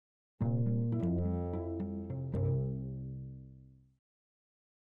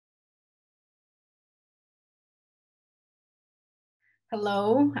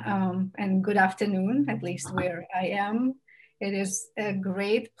Hello, and good afternoon, at least where I am. It is a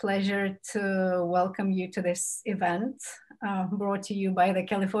great pleasure to welcome you to this event brought to you by the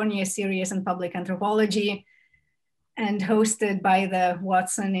California Series in Public Anthropology and hosted by the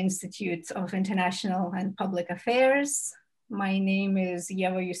Watson Institute of International and Public Affairs. My name is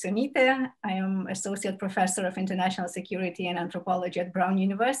Ieva Jusionyte. I am Associate Professor of International Security and Anthropology at Brown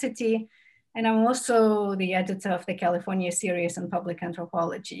University, and I'm also the editor of the California Series in Public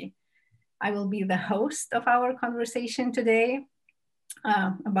Anthropology. I will be the host of our conversation today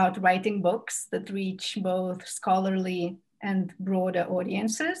about writing books that reach both scholarly and broader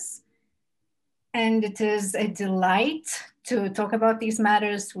audiences. And it is a delight to talk about these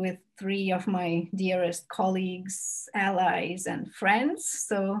matters with three of my dearest colleagues, allies, and friends.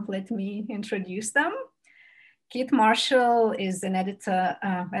 So let me introduce them. Kate Marshall is an editor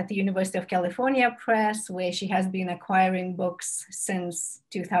at the University of California Press, where she has been acquiring books since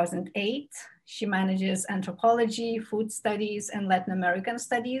 2008. She manages anthropology, food studies, and Latin American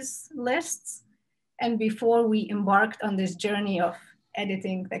studies lists. And before we embarked on this journey of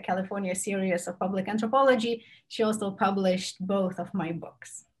editing the California Series of Public Anthropology, she also published both of my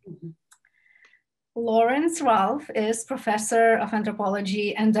books. Mm-hmm. Laurence Ralph is professor of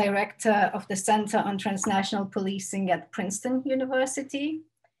anthropology and director of the Center on Transnational Policing at Princeton University.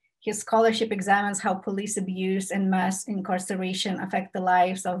 His scholarship examines how police abuse and mass incarceration affect the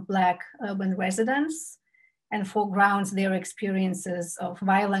lives of Black urban residents and foregrounds their experiences of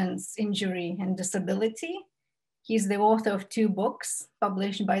violence, injury, and disability. He's the author of two books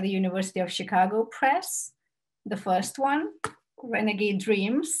published by the University of Chicago Press. The first one, Renegade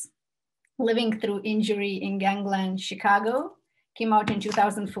Dreams, Living Through Injury in Gangland, Chicago, came out in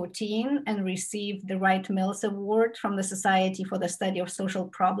 2014 and received the Wright Mills Award from the Society for the Study of Social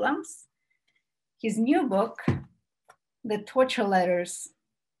Problems. His new book, The Torture Letters,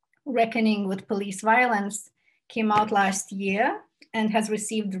 Reckoning with Police Violence, came out last year and has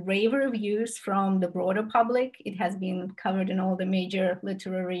received rave reviews from the broader public. It has been covered in all the major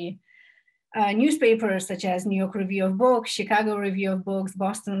literary newspapers such as New York Review of Books, Chicago Review of Books,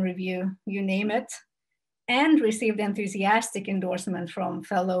 Boston Review, you name it, and received enthusiastic endorsement from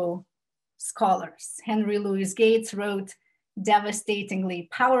fellow scholars. Henry Louis Gates wrote, "Devastatingly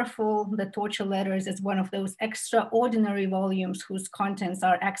powerful, The Torture Letters is one of those extraordinary volumes whose contents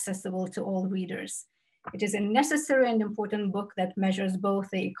are accessible to all readers. It is a necessary and important book that measures both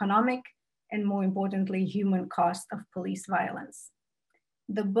the economic and, more importantly, human cost of police violence."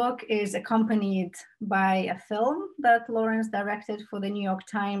 The book is accompanied by a film that Laurence directed for the New York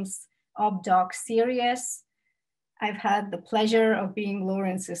Times Obdoc series. I've had the pleasure of being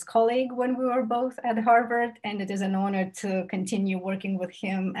Laurence's colleague when we were both at Harvard, and it is an honor to continue working with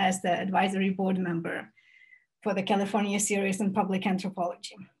him as the advisory board member for the California Series in Public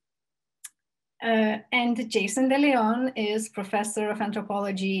Anthropology. And Jason de León is professor of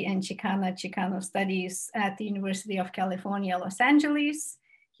anthropology and Chicano studies at the University of California, Los Angeles.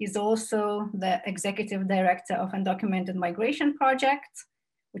 He's also the executive director of Undocumented Migration Project,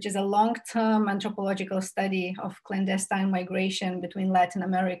 which is a long-term anthropological study of clandestine migration between Latin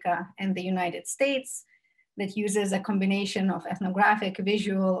America and the United States that uses a combination of ethnographic,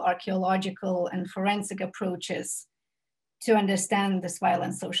 visual, archaeological, and forensic approaches to understand this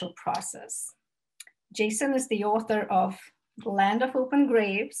violent social process. Jason is the author of Land of Open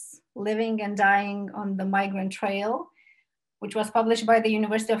Graves, Living and Dying on the Migrant Trail, which was published by the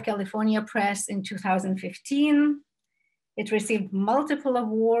University of California Press in 2015. It received multiple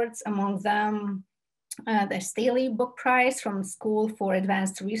awards, among them the Staley Book Prize from School for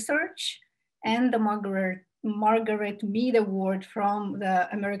Advanced Research and the Margaret Mead Award from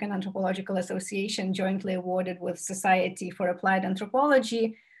the American Anthropological Association, jointly awarded with Society for Applied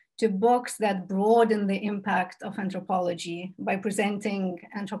Anthropology, to books that broaden the impact of anthropology by presenting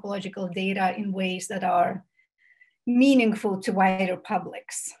anthropological data in ways that are meaningful to wider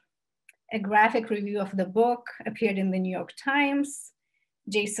publics. A graphic review of the book appeared in the New York Times.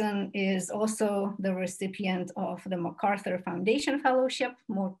 Jason is also the recipient of the MacArthur Foundation Fellowship,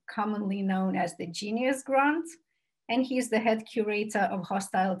 more commonly known as the Genius Grant, and he's the head curator of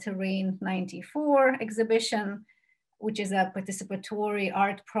Hostile Terrain 94 exhibition, which is a participatory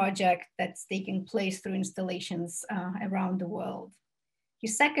art project that's taking place through installations around the world.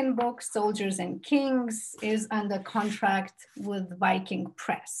 His second book, Soldiers and Kings, is under contract with Viking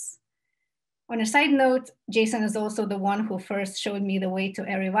Press. On a side note, Jason is also the one who first showed me the way to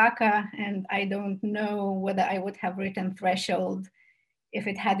Arivaca, and I don't know whether I would have written Threshold if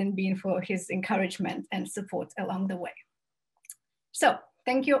it hadn't been for his encouragement and support along the way. So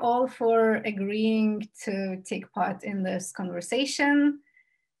thank you all for agreeing to take part in this conversation.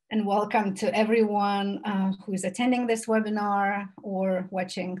 And welcome to everyone who's attending this webinar or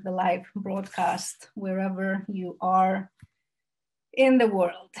watching the live broadcast wherever you are in the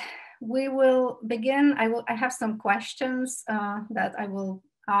world. We will begin. I have some questions that I will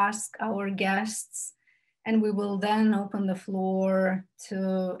ask our guests, and we will then open the floor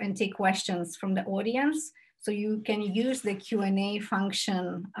and take questions from the audience. So you can use the Q&A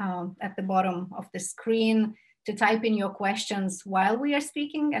function at the bottom of the screen to type in your questions while we are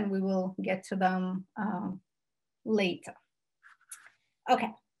speaking, and we will get to them later. Okay,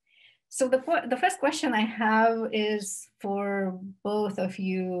 so the first question I have is for both of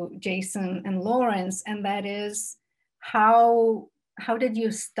you, Jason and Laurence, and that is, how did you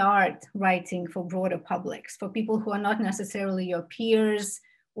start writing for broader publics, for people who are not necessarily your peers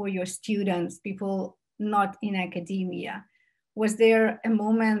or your students, people not in academia? Was there a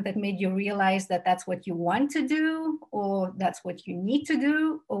moment that made you realize that that's what you want to do, or that's what you need to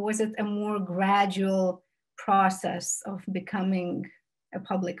do? Or was it a more gradual process of becoming a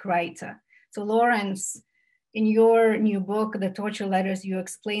public writer? So Laurence, in your new book, The Torture Letters, you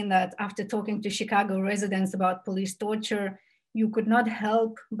explain that after talking to Chicago residents about police torture, you could not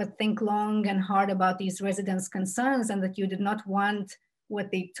help but think long and hard about these residents' concerns, and that you did not want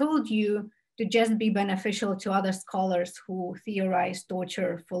what they told you to just be beneficial to other scholars who theorize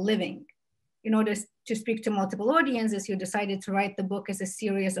torture for living. In order to speak to multiple audiences, you decided to write the book as a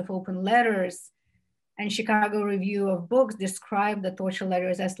series of open letters. And Chicago Review of Books described the torture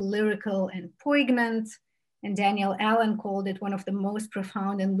letters as lyrical and poignant. And Daniel Allen called it one of the most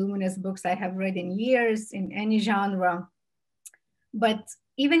profound and luminous books I have read in years in any genre. But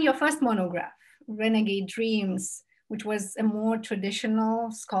even your first monograph, Renegade Dreams, which was a more traditional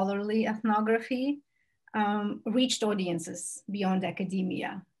scholarly ethnography, reached audiences beyond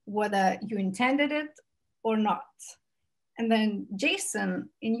academia, whether you intended it or not. And then Jason,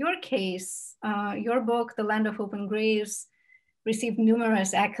 in your case, your book, The Land of Open Graves, received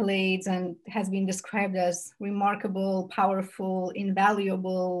numerous accolades and has been described as remarkable, powerful,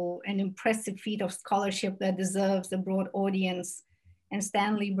 invaluable, an impressive feat of scholarship that deserves a broad audience. And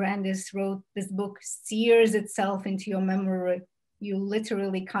Stanley Brandis wrote, this book sears itself into your memory. You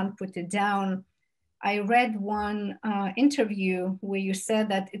literally can't put it down. I read one interview where you said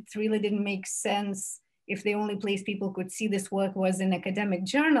that it really didn't make sense if the only place people could see this work was in academic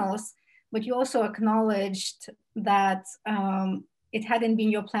journals, but you also acknowledged that it hadn't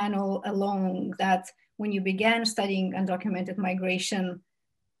been your plan all along, that when you began studying undocumented migration,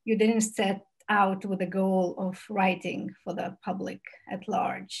 you didn't set out with the goal of writing for the public at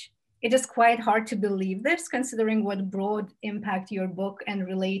large. It is quite hard to believe this, considering what broad impact your book and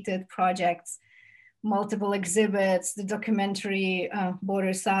related projects, multiple exhibits, the documentary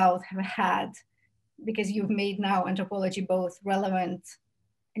Border South have had, because you've made now anthropology both relevant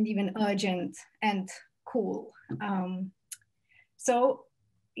and even urgent and cool. So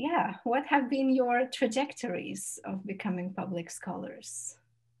yeah, what have been your trajectories of becoming public scholars?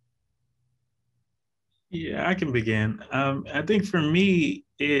 Yeah, I can begin. I think for me,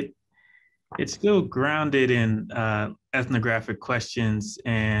 it's still grounded in ethnographic questions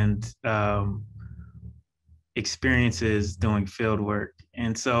and experiences doing field work.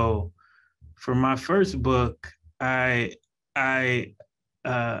 And so for my first book, I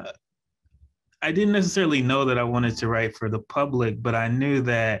didn't necessarily know that I wanted to write for the public, but I knew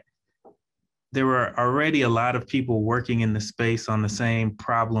that there were already a lot of people working in the space on the same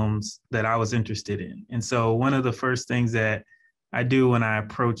problems that I was interested in. And so one of the first things that I do when I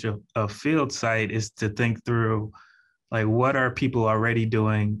approach a field site is to think through, like, what are people already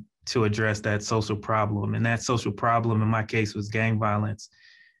doing to address that social problem? And that social problem in my case was gang violence.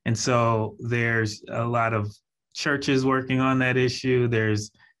 And so there's a lot of churches working on that issue.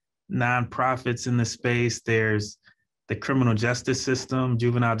 There's nonprofits in the space. There's the criminal justice system,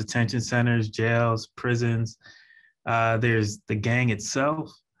 juvenile detention centers, jails, prisons. There's the gang itself.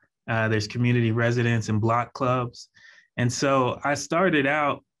 There's community residents and block clubs. And so I started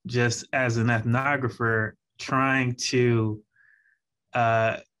out just as an ethnographer trying to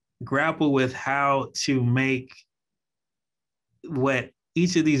grapple with how to make what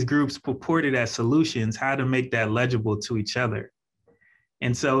each of these groups purported as solutions, how to make that legible to each other.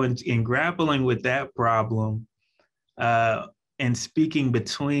 And so in grappling with that problem, and speaking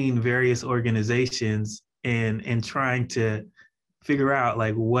between various organizations and trying to figure out,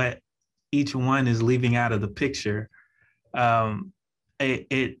 like, what each one is leaving out of the picture,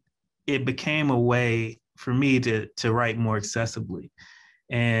 it became a way for me to write more accessibly.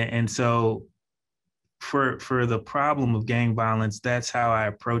 And so for the problem of gang violence, that's how I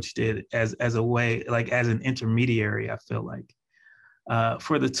approached it, as a way, like as an intermediary, I feel like.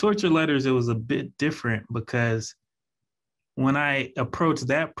 For the torture letters, it was a bit different, because when I approached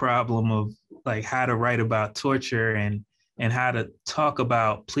that problem of like how to write about torture and how to talk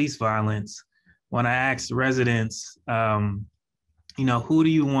about police violence, when I asked residents, who do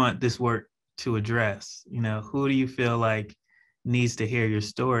you want this work to address? Who do you feel like needs to hear your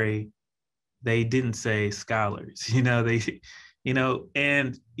story? They didn't say scholars. That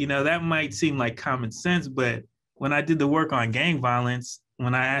might seem like common sense, but when I did the work on gang violence,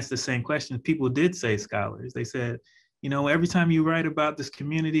 when I asked the same question, people did say scholars. They said, every time you write about this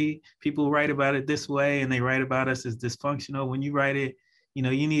community, people write about it this way, and they write about us as dysfunctional. When you write it, you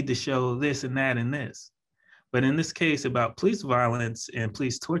need to show this and that and this. But in this case, about police violence and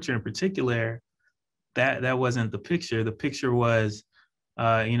police torture in particular, that wasn't the picture. The picture was,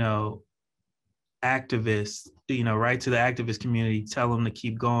 activists, write to the activist community, tell them to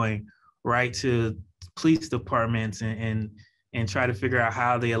keep going, write to police departments and try to figure out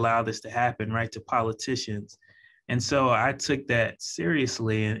how they allow this to happen, write to politicians. And so I took that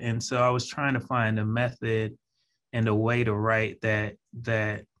seriously. And so I was trying to find a method and a way to write that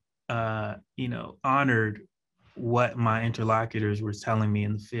honored what my interlocutors were telling me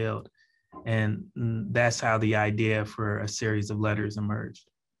in the field. And that's how the idea for a series of letters emerged.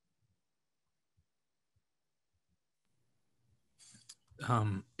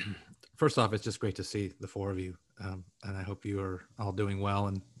 First off, it's just great to see the four of you. And I hope you are all doing well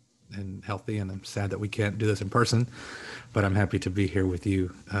and healthy. And I'm sad that we can't do this in person, but I'm happy to be here with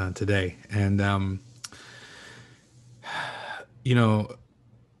you today. And,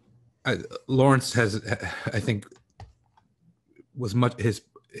 Laurence has, I think, was much,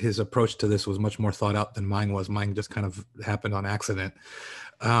 his approach to this was much more thought out than mine was. Mine just kind of happened on accident.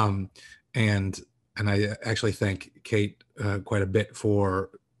 And I actually thank Kate quite a bit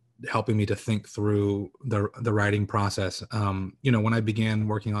for helping me to think through the writing process. When I began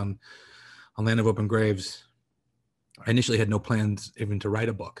working on Land of Open Graves, I initially had no plans even to write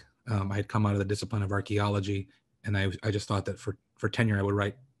a book. I had come out of the discipline of archaeology, and I just thought that for tenure I would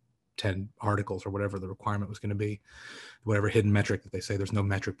write 10 articles or whatever the requirement was going to be, whatever hidden metric that they say. There's no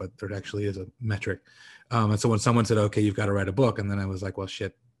metric, but there actually is a metric. And so when someone said, okay, you've got to write a book, and then I was like, well,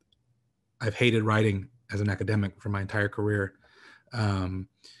 shit, I've hated writing as an academic for my entire career.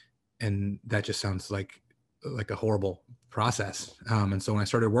 And that just sounds like a horrible process. And so when I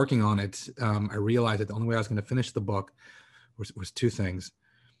started working on it, I realized that the only way I was going to finish the book was two things.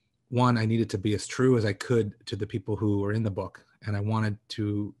 One, I needed to be as true as I could to the people who were in the book. And I wanted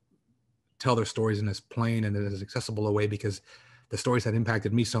to tell their stories in as plain and as accessible a way, because the stories had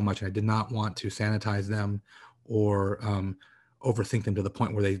impacted me so much. And I did not want to sanitize them or overthink them to the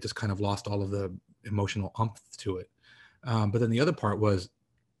point where they just kind of lost all of the emotional umph to it. But then the other part was,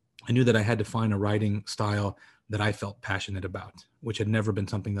 I knew that I had to find a writing style that I felt passionate about, which had never been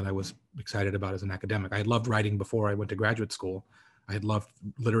something that I was excited about as an academic. I had loved writing before I went to graduate school. I had loved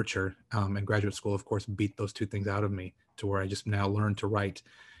literature, and graduate school, of course, beat those two things out of me to where I just now learned to write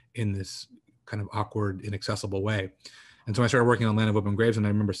in this kind of awkward, inaccessible way. And so I started working on Land of Open Graves, and I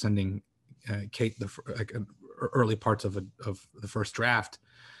remember sending Kate the early parts of the first draft.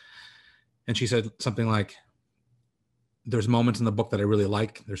 And she said something like, there's moments in the book that I really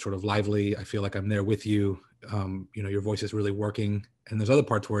like. They're sort of lively. I feel like I'm there with you. Your voice is really working. And there's other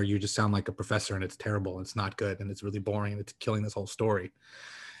parts where you just sound like a professor, and it's terrible. And it's not good. And it's really boring. And it's killing this whole story.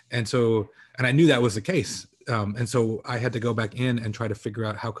 And I knew that was the case. And so I had to go back in and try to figure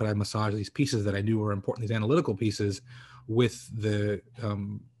out how could I massage these pieces that I knew were important, these analytical pieces, with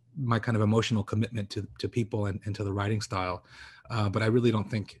my kind of emotional commitment to people and to the writing style. But I really don't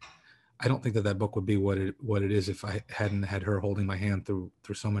think that book would be what it is if I hadn't had her holding my hand through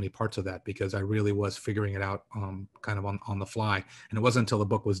so many parts of that, because I really was figuring it out kind of on the fly. And it wasn't until the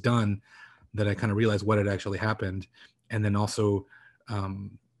book was done that I kind of realized what had actually happened. And then also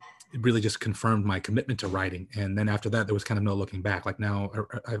it really just confirmed my commitment to writing. And then after that, there was kind of no looking back. Like now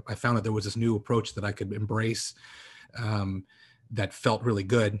I found that there was this new approach that I could embrace that felt really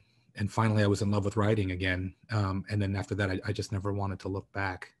good. And finally I was in love with writing again. And then after that, I just never wanted to look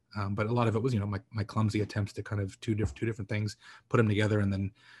back. But a lot of it was, my clumsy attempts to kind of two different things, put them together, and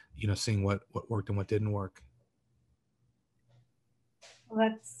then, seeing what worked and what didn't work. Well,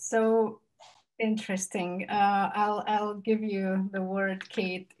 that's so interesting. I'll give you the word,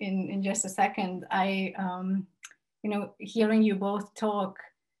 Kate, in just a second. Hearing you both talk,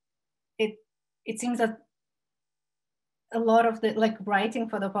 it seems that a lot of the writing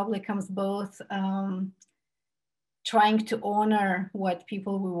for the public comes both trying to honor what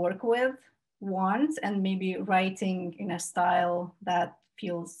people we work with, want, and maybe writing in a style that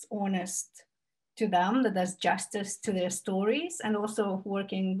feels honest to them, that does justice to their stories, and also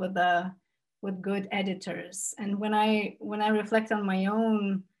working with good editors. And when I reflect on my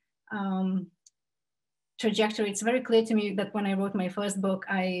own trajectory, it's very clear to me that when I wrote my first book,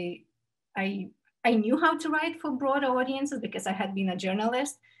 I knew how to write for broader audiences because I had been a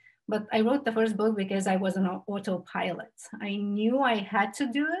journalist, but I wrote the first book because I was on an autopilot. I knew I had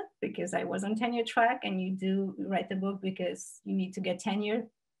to do it because I was on tenure track, and you do write a book because you need to get tenure.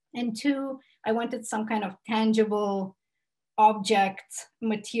 And two, I wanted some kind of tangible object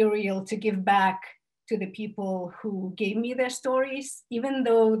material to give back to the people who gave me their stories, even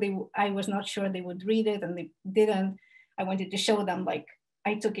though I was not sure they would read it, and they didn't. I wanted to show them, like,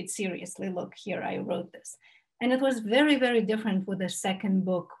 I took it seriously. Look, here, I wrote this. And it was very, very different with the second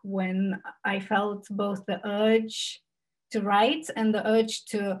book, when I felt both the urge to write and the urge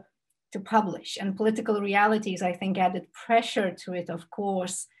to publish. And political realities, I think, added pressure to it, of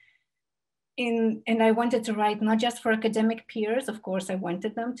course. And I wanted to write not just for academic peers, of course, I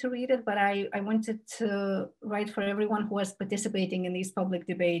wanted them to read it, but I wanted to write for everyone who was participating in these public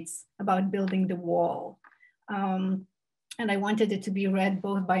debates about building the wall. And I wanted it to be read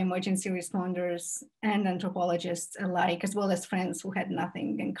both by emergency responders and anthropologists alike, as well as friends who had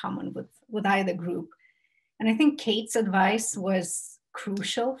nothing in common with either group. And I think Kate's advice was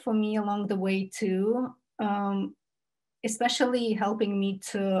crucial for me along the way too, especially helping me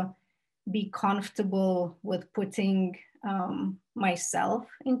to be comfortable with putting myself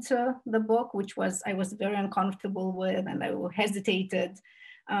into the book, which I was very uncomfortable with, and I hesitated.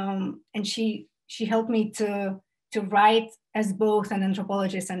 And she helped me to write as both an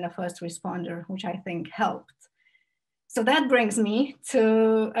anthropologist and a first responder, which I think helped. So that brings me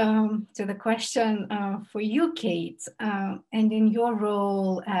to the question for you, Kate, and in your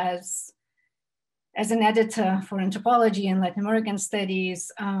role as an editor for anthropology and Latin American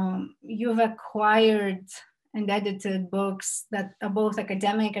studies, you've acquired and edited books that are both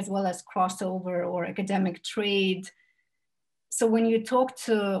academic as well as crossover or academic trade. So when you talk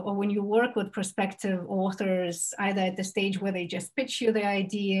to, or when you work with prospective authors, either at the stage where they just pitch you the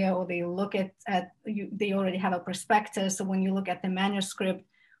idea, or they look at you, they already have a prospectus. So when you look at the manuscript,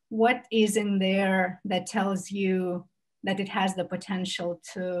 what is in there that tells you that it has the potential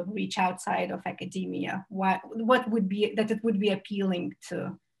to reach outside of academia? What would be, that it would be appealing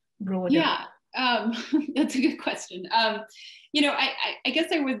to broader? Yeah, that's a good question. You know, I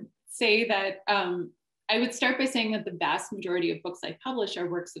guess I would say that I would start by saying that the vast majority of books I publish are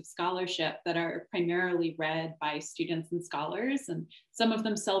works of scholarship that are primarily read by students and scholars. And some of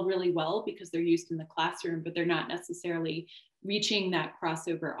them sell really well because they're used in the classroom, but they're not necessarily reaching that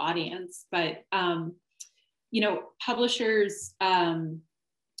crossover audience. But, you know, publishers,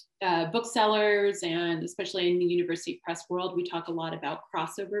 booksellers, and especially in the university press world, we talk a lot about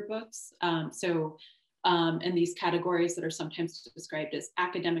crossover books. And these categories that are sometimes described as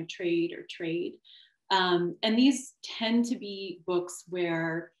academic trade or trade. And these tend to be books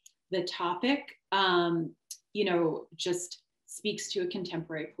where the topic, you know, just speaks to a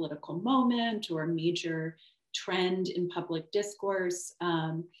contemporary political moment or a major trend in public discourse,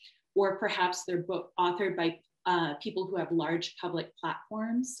 or perhaps they're authored by people who have large public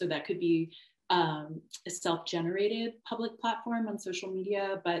platforms. So that could be a self-generated public platform on social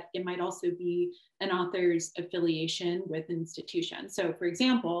media, but it might also be an author's affiliation with an institution. So for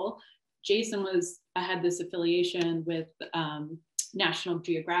example, Jason had this affiliation with National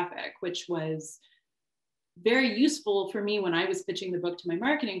Geographic, which was very useful for me when I was pitching the book to my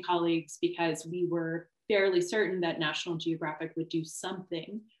marketing colleagues, because we were fairly certain that National Geographic would do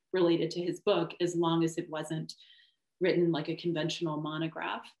something related to his book, as long as it wasn't written like a conventional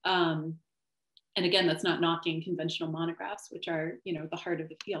monograph. And again, that's not knocking conventional monographs, which are, you know, the heart of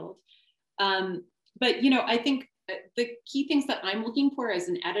the field. But, you know, I think the key things that I'm looking for as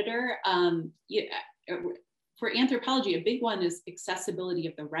an editor, for anthropology, a big one is accessibility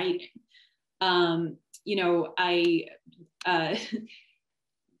of the writing. You know,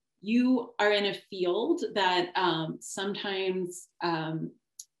 you are in a field that sometimes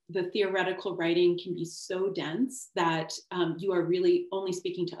the theoretical writing can be so dense that you are really only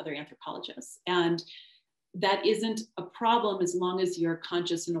speaking to other anthropologists. And that isn't a problem as long as you're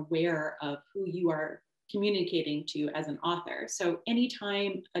conscious and aware of who you are communicating to as an author. So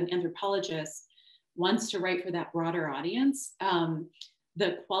anytime an anthropologist wants to write for that broader audience,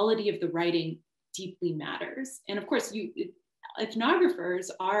 the quality of the writing deeply matters. And of course, ethnographers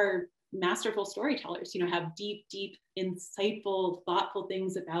are masterful storytellers, you know, have deep, insightful, thoughtful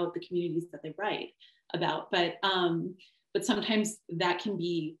things about the communities that they write about. But sometimes that can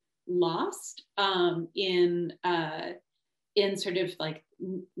be lost in sort of like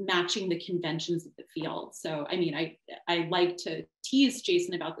matching the conventions of the field. So, I mean, I like to tease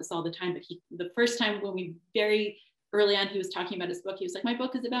Jason about this all the time, but the first time when we very early on, he was talking about his book, he was like, my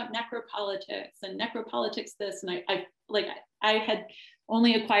book is about necropolitics and necropolitics this. And I had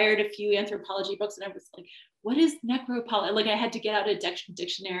only acquired a few anthropology books, and I was like, what is necropolitics? Like, I had to get out a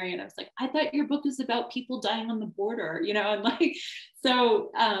dictionary, and I was like, I thought your book is about people dying on the border, you know? And like,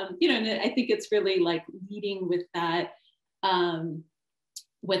 so, you know, and I think it's really like leading with that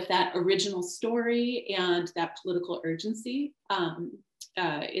original story and that political urgency are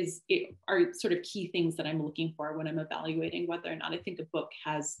sort of key things that I'm looking for when I'm evaluating whether or not I think a book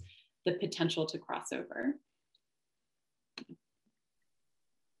has the potential to cross over.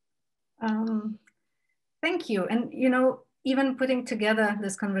 Thank you. And, you know, even putting together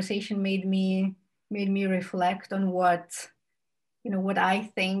this conversation made me reflect on what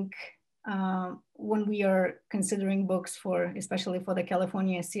I think when we are considering books especially for the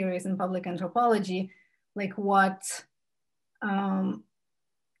California series in public anthropology, like what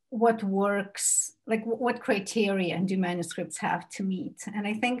works, like what criteria do manuscripts have to meet? And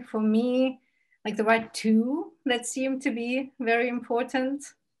I think for me, like there are two that seem to be very important.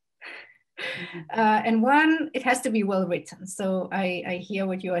 And one, it has to be well written. So I hear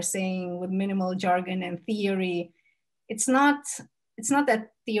what you are saying with minimal jargon and theory. It's not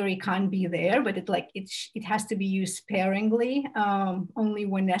that theory can't be there, but it has to be used sparingly, only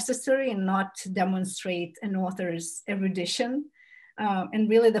when necessary, and not to demonstrate an author's erudition. And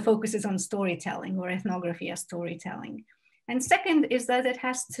really the focus is on storytelling, or ethnography as storytelling. And second is that it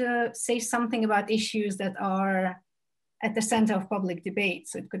has to say something about issues that are at the center of public debate.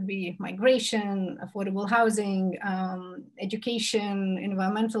 So it could be migration, affordable housing, education,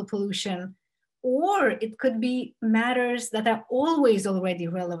 environmental pollution, or it could be matters that are always already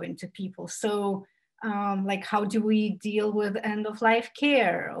relevant to people. So like, how do we deal with end of life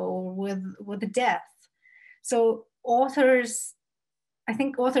care or with death? So I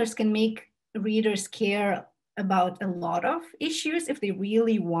think authors can make readers care about a lot of issues if they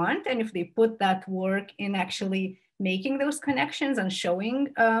really want, and if they put that work in actually making those connections and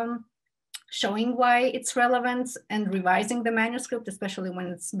showing why it's relevant, and revising the manuscript, especially when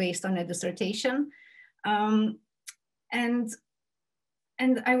it's based on a dissertation. And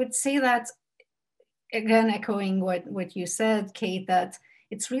I would say that, again, echoing what you said, Kate, that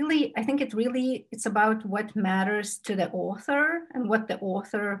it's about what matters to the author and what the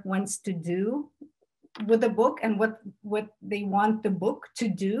author wants to do with the book, and what they want the book to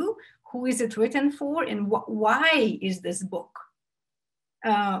do. Who is it written for, and why is this book?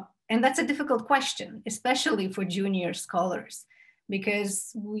 And that's a difficult question, especially for junior scholars,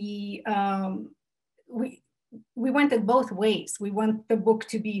 because we went it both ways. We want the book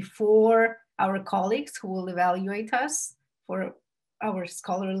to be for our colleagues who will evaluate us for our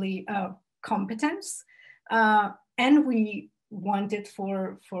scholarly competence, and we want it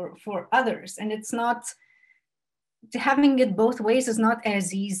for others. And it's not, having it both ways is not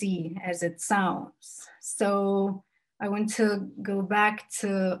as easy as it sounds. So I want to go back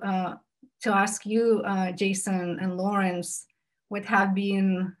to ask you, Jason and Laurence, what have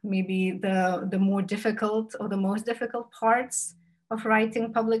been maybe the more difficult or the most difficult parts of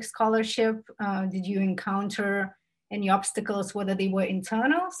writing public scholarship? Did you encounter any obstacles, whether they were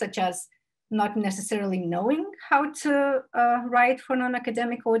internal, such as not necessarily knowing how to write for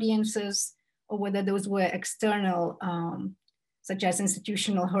non-academic audiences, or whether those were external, such as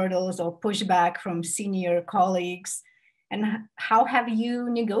institutional hurdles or pushback from senior colleagues? And how have you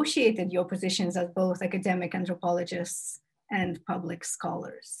negotiated your positions as both academic anthropologists and public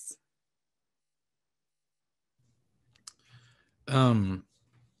scholars? Sorry,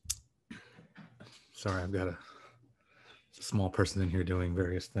 I've got a small person in here doing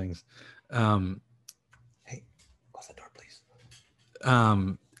various things. Hey, close the door, please.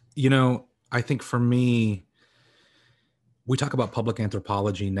 You know, I think for me, we talk about public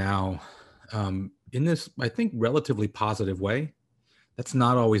anthropology now in this, I think, relatively positive way. That's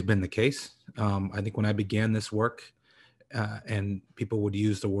not always been the case. I think when I began this work, and people would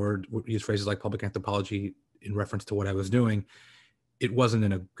use phrases like public anthropology in reference to what I was doing, it wasn't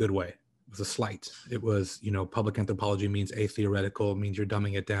in a good way. It was a slight. It was, you know, public anthropology means atheoretical, means you're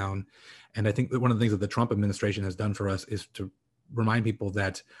dumbing it down. And I think that one of the things that the Trump administration has done for us is to remind people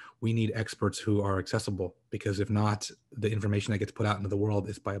that we need experts who are accessible, because if not, the information that gets put out into the world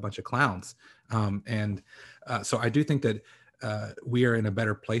is by a bunch of clowns. So I do think that we are in a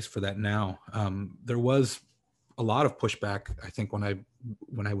better place for that now. There was a lot of pushback, I think, when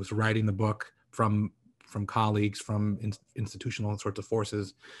I was writing the book from from colleagues, from institutional sorts of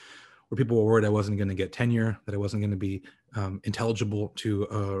forces, where people were worried I wasn't going to get tenure, that I wasn't going to be intelligible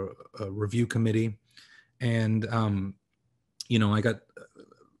to a review committee. And, you know,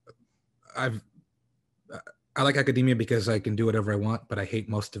 I like academia because I can do whatever I want, but I hate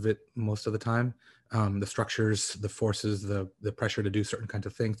most of it most of the time. The structures, the forces, the pressure to do certain kinds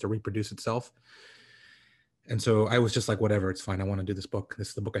of things, to reproduce itself. And so I was just like, whatever, it's fine. I want to do this book. This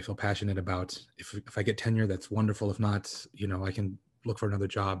is the book I feel passionate about. If I get tenure, that's wonderful. If not, you know, I can look for another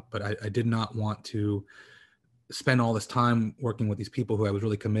job. But I did not want to spend all this time working with these people who I was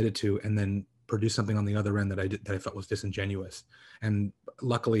really committed to, and then produce something on the other end that I felt was disingenuous. And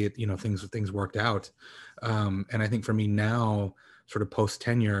luckily, you know, things worked out. And I think for me now, sort of post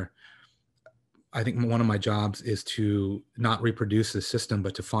tenure, I think one of my jobs is to not reproduce the system,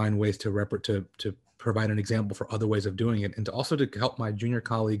 but to find ways to provide an example for other ways of doing it, and to also to help my junior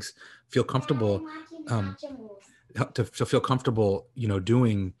colleagues feel comfortable, to feel comfortable, you know,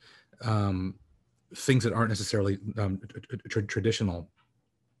 doing things that aren't necessarily traditional.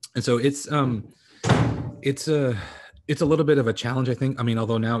 And so it's a little bit of a challenge, I think. I mean,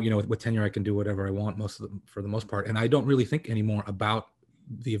 although now, you know, with tenure, I can do whatever I want for the most part, and I don't really think anymore about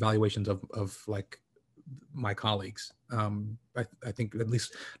the evaluations of like my colleagues. I think, at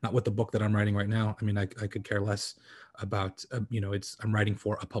least not with the book that I'm writing right now. I mean, I could care less about, you know, I'm writing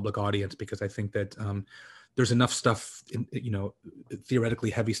for a public audience, because I think that there's enough stuff, you know, theoretically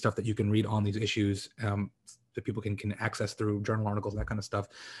heavy stuff that you can read on these issues, that people can access through journal articles and that kind of stuff.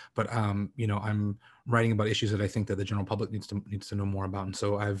 But you know, I'm writing about issues that I think that the general public needs to know more about. And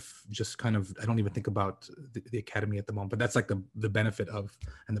so I've just kind of, I don't even think about the academy at the moment, but that's like the benefit of,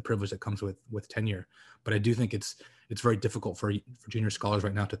 and the privilege that comes with tenure. But I do think it's very difficult for junior scholars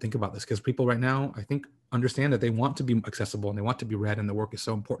right now to think about this, because people right now, I think, understand that they want to be accessible and they want to be read, and the work is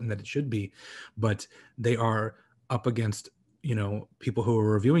so important that it should be, but they are up against, you know, people who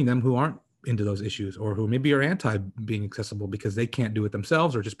are reviewing them who aren't into those issues, or who maybe are anti being accessible because they can't do it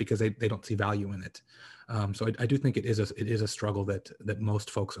themselves, or just because they don't see value in it. So I do think it is a struggle that most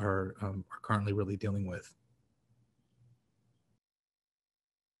folks are currently really dealing with.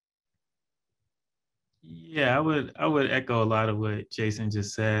 Yeah, I would echo a lot of what Jason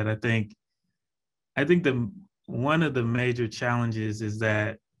just said. I think one of the major challenges is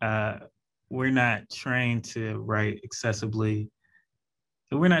that we're not trained to write accessibly.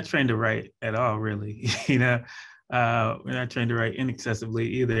 We're not trained to write at all, really. You know, we're not trained to write inaccessibly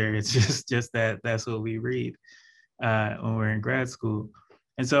either. It's just that that's what we read when we're in grad school.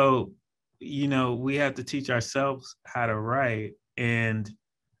 And so, you know, we have to teach ourselves how to write, and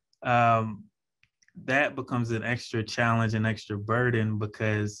that becomes an extra challenge, an extra burden,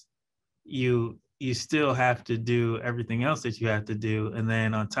 because you still have to do everything else that you have to do, and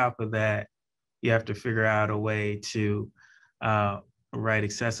then on top of that, you have to figure out a way to write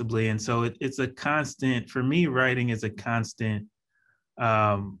accessibly. And so it's a constant, for me, writing is a constant,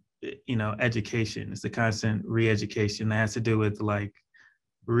 you know, education. It's a constant re-education that has to do with like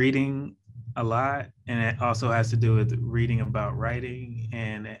reading a lot, and it also has to do with reading about writing,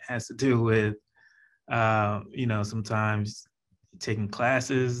 and it has to do with, you know, sometimes taking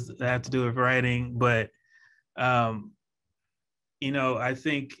classes that have to do with writing. But, you know, I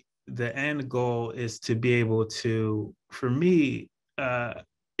think the end goal is to be able to, for me,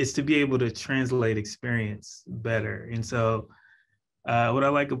 is to be able to translate experience better. And so what I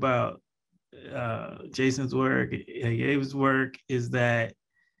like about Jason's work, Ieva's work, is that,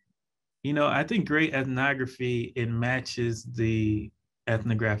 you know, I think great ethnography, it matches the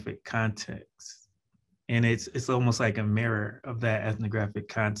ethnographic context. And it's almost like a mirror of that ethnographic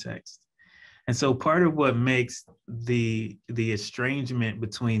context. And so part of what makes the estrangement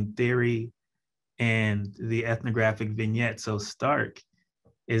between theory and the ethnographic vignette so stark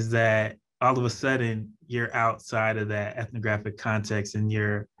is that all of a sudden you're outside of that ethnographic context, and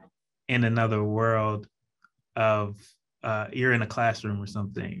you're in another world of, you're in a classroom or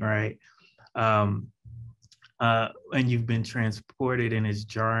something, right? And you've been transported, and it's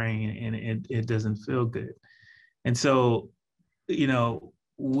jarring, and it doesn't feel good. And so, you know,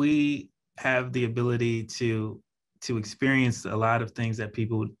 we have the ability to experience a lot of things that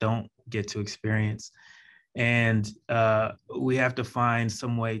people don't get to experience. And we have to find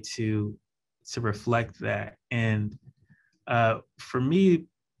some way to reflect that. And for me,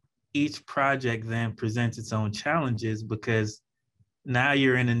 each project then presents its own challenges, because now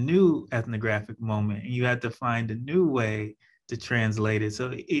you're in a new ethnographic moment, and you have to find a new way to translate it.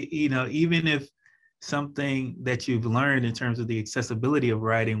 So, you know, even if something that you've learned in terms of the accessibility of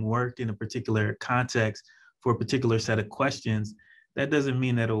writing worked in a particular context for a particular set of questions, that doesn't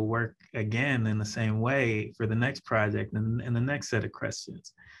mean that it'll work again in the same way for the next project and the next set of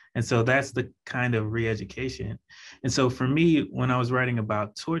questions. And so that's the kind of re-education. And so for me, when I was writing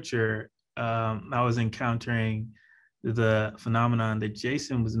about torture, I was encountering the phenomenon that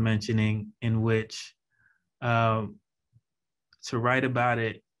Jason was mentioning, in which to write about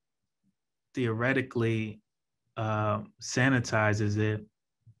it theoretically sanitizes it,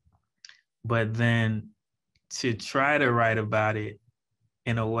 but then to try to write about it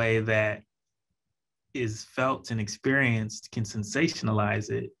in a way that is felt and experienced can sensationalize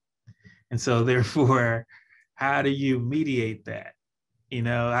it. And so therefore, how do you mediate that? You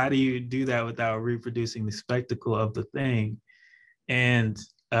know, how do you do that without reproducing the spectacle of the thing? And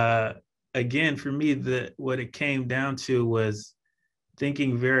again, for me, what it came down to was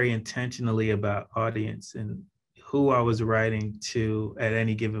thinking very intentionally about audience and who I was writing to at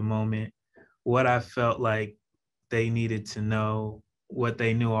any given moment, what I felt like they needed to know, what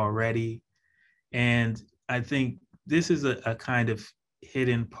they knew already. And I think this is a kind of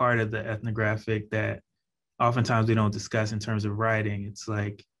hidden part of the ethnographic that oftentimes we don't discuss in terms of writing. It's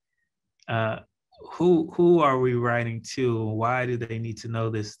like, who are we writing to? Why do they need to know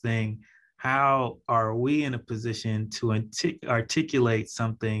this thing? How are we in a position to articulate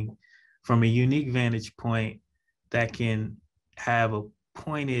something from a unique vantage point that can have a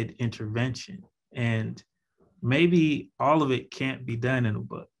pointed intervention? And maybe all of it can't be done in a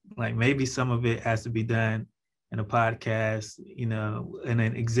book. Like maybe some of it has to be done in a podcast, you know, in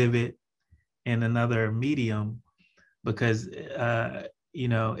an exhibit, in another medium, because you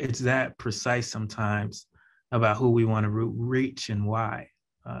know, it's that precise sometimes about who we want to reach and why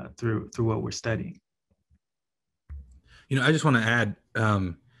through what we're studying. You know, I just want to add,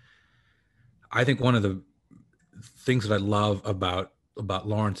 I think one of the things that I love about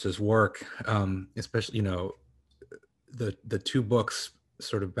Laurence's work, especially, you know, the two books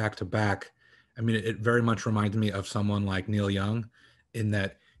sort of back to back, I mean, it very much reminds me of someone like Neil Young, in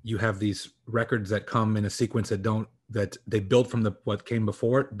that you have these records that come in a sequence that they build from what came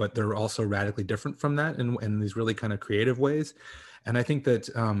before it, but they're also radically different from that in these really kind of creative ways. And I think that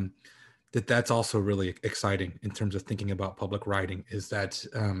that's also really exciting in terms of thinking about public writing, is that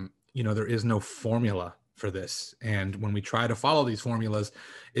you know, there is no formula for this, and when we try to follow these formulas,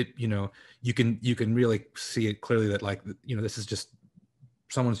 you know, you can really see it clearly that, like, you know, this is just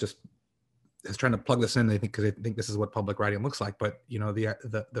someone's just is trying to plug this in, because they think this is what public writing looks like. But you know,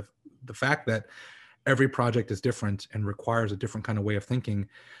 the fact that every project is different and requires a different kind of way of thinking,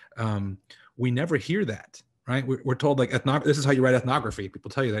 we never hear that, right? We're told, like, this is how you write ethnography. People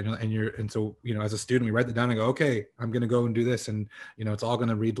tell you that, and so, you know, as a student, we write that down and go, okay, I'm going to go and do this, and you know, it's all going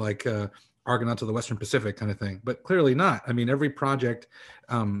to read like Argonauts of the Western Pacific kind of thing. But clearly not. I mean, every project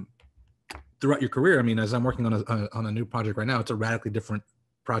throughout your career, I mean, as I'm working on a new project right now, it's a radically different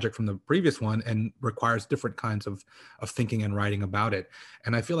project from the previous one and requires different kinds of thinking and writing about it.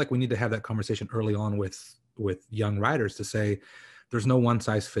 And I feel like we need to have that conversation early on with young writers, to say there's no one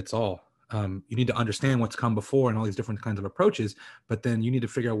size fits all. You need to understand what's come before and all these different kinds of approaches, but then you need to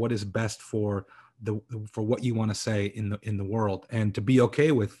figure out what is best for what you want to say in the world, and to be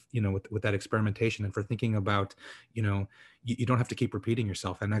okay with, you know, with that experimentation, and for thinking about, you know, you don't have to keep repeating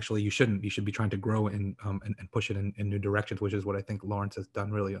yourself, and actually you shouldn't. You should be trying to grow and push it in new directions, which is what I think Laurence has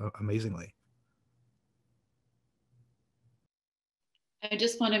done really amazingly. I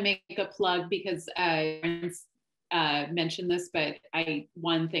just want to make a plug, because Laurence mentioned this, but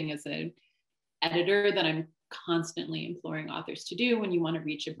one thing as an editor that I'm constantly imploring authors to do when you want to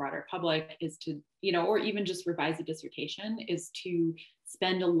reach a broader public is to, you know, or even just revise a dissertation, is to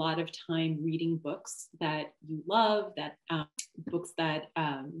spend a lot of time reading books that you love, that books that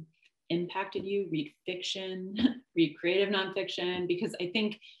impacted you. Read fiction, read creative nonfiction, because I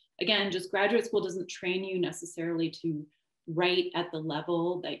think, again, just graduate school doesn't train you necessarily to write at the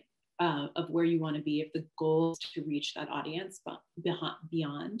level that of where you want to be, if the goal is to reach that audience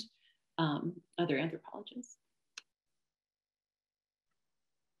beyond other anthropologists.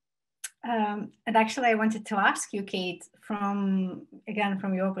 And actually, I wanted to ask you, Kate, from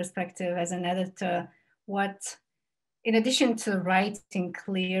your perspective as an editor, what, in addition to writing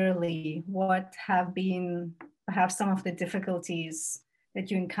clearly, what have been perhaps some of the difficulties that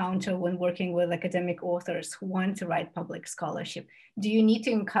you encounter when working with academic authors who want to write public scholarship? Do you need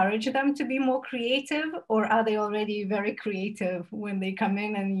to encourage them to be more creative, or are they already very creative when they come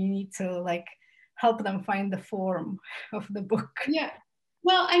in and you need to, like, help them find the form of the book? Yeah.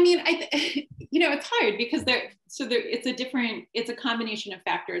 Well, I mean, you know, it's hard because it's a combination of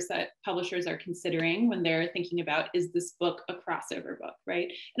factors that publishers are considering when they're thinking about, is this book a crossover book,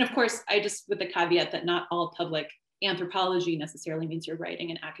 right? And of course, with the caveat that not all public anthropology necessarily means you're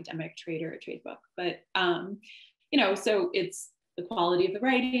writing an academic trade or a trade book, but you know, so it's the quality of the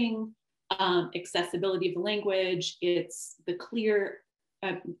writing, accessibility of the language, it's the clear,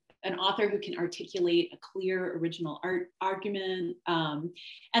 an author who can articulate a clear original argument. And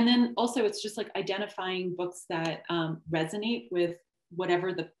then also it's just like identifying books that resonate with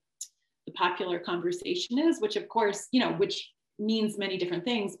whatever the popular conversation is, which of course, you know, which means many different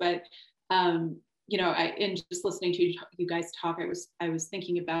things, but you know, in just listening to you guys talk, I was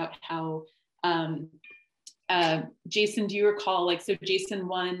thinking about how Jason, do you recall, like, so Jason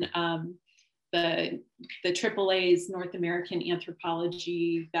won the AAA's North American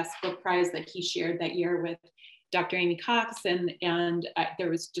Anthropology Best Book Prize that he shared that year with Dr. Amy Cox, and there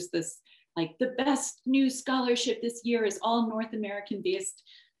was just this, like, the best new scholarship this year is all North American based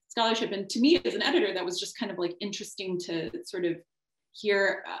scholarship. And to me as an editor, that was just kind of like interesting to sort of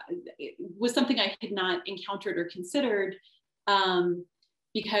hear. It was something I had not encountered or considered,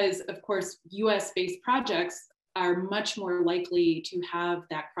 because of course US based projects are much more likely to have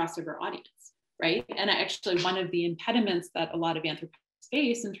that crossover audience, right? And actually one of the impediments that a lot of anthropologists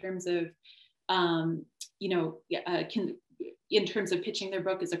face in terms of you know, in terms of pitching their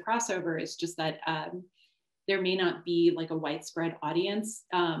book as a crossover is just that there may not be like a widespread audience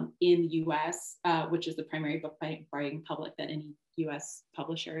in the US, which is the primary book buying public that any US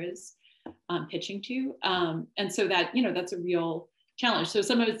publisher is pitching to. And so that, you know, that's a real challenge. So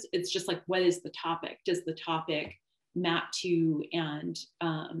some of it's just like, what is the topic? Does the topic map to and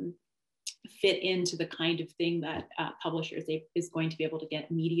fit into the kind of thing that publishers is going to be able to get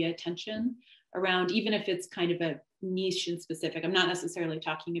media attention around, even if it's kind of a niche and specific. I'm not necessarily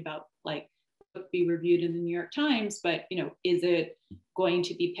talking about like book be reviewed in the New York Times, but you know, is it going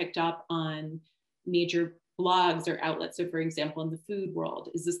to be picked up on major blogs or outlets? So for example, in the food world,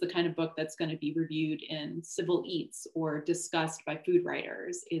 is this the kind of book that's going to be reviewed in Civil Eats or discussed by food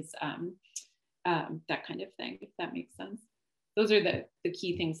writers? Is that kind of thing, if that makes sense. Those are the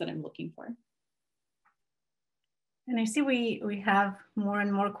key things that I'm looking for. And I see we have more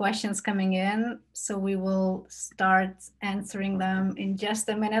and more questions coming in, so we will start answering them in just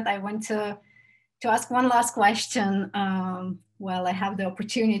a minute. I want to ask one last question while I have the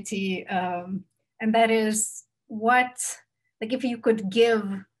opportunity, and that is, what, like, if you could give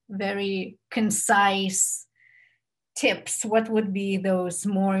very concise tips, what would be those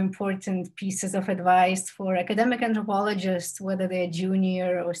more important pieces of advice for academic anthropologists, whether they're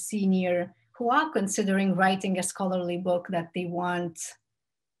junior or senior, who are considering writing a scholarly book that they want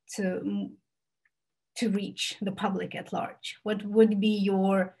to reach the public at large? What would be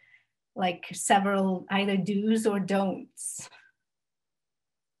your, like, several either do's or don'ts?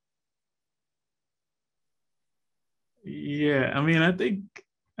 Yeah, I mean, I think,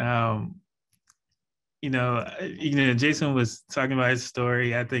 you know, Jason was talking about his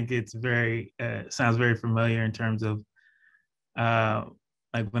story. I think it's very, sounds very familiar in terms of,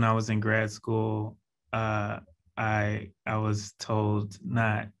 like when I was in grad school, I was told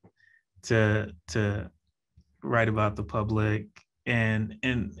not to write about the public and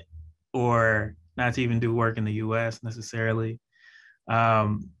or not to even do work in the US necessarily,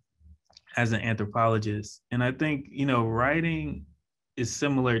 as an anthropologist. And I think, you know, writing is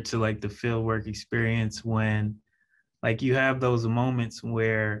similar to like the fieldwork experience, when like you have those moments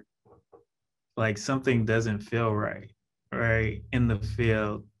where like something doesn't feel right in the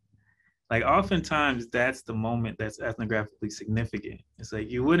field. Like oftentimes that's the moment that's ethnographically significant. It's like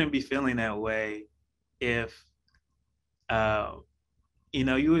you wouldn't be feeling that way if you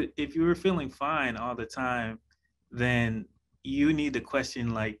know, if you were feeling fine all the time, then you need to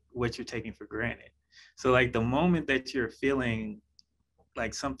question like what you're taking for granted. So like the moment that you're feeling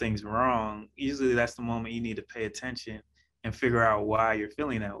like something's wrong, usually that's the moment you need to pay attention and figure out why you're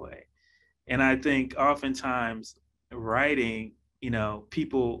feeling that way. And I think oftentimes writing, you know,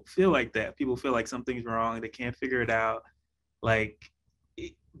 people feel like that. People feel like something's wrong. They can't figure it out. Like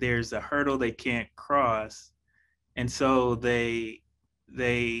there's a hurdle they can't cross. And so they,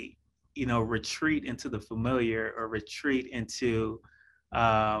 you know, retreat into the familiar or retreat into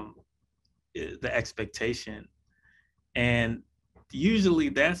the expectation. And usually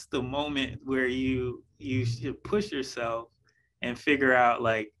that's the moment where you should push yourself and figure out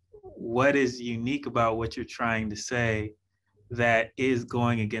like what is unique about what you're trying to say that is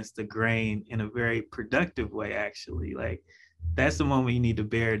going against the grain in a very productive way, actually. Like that's the moment you need to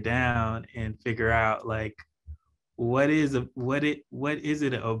bear down and figure out like what is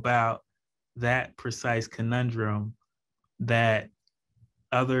it about that precise conundrum that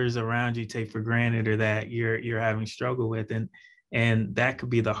others around you take for granted or that you're having struggle with, and that could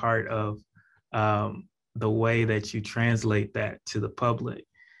be the heart of the way that you translate that to the public.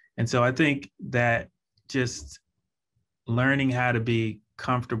 And so I think that just learning how to be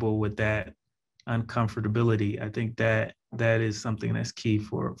comfortable with that uncomfortability, I think that that is something that's key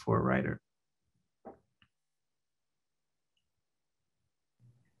for a writer.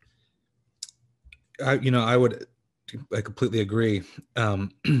 I completely agree.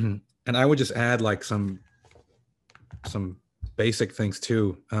 And I would just add like some basic things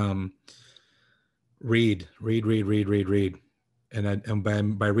too. Read. And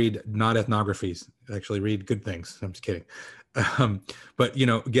by read, not ethnographies, actually read good things. I'm just kidding. But,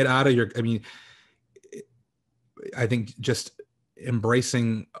 get out of I think just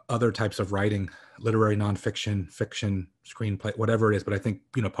embracing other types of writing, literary nonfiction, fiction, screenplay, whatever it is. But I think,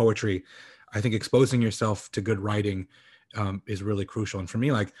 poetry, I think exposing yourself to good writing is really crucial. And for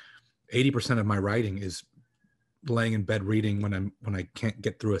me, like 80% of my writing is laying in bed reading when I can't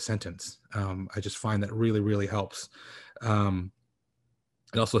get through a sentence. I just find that really, really helps.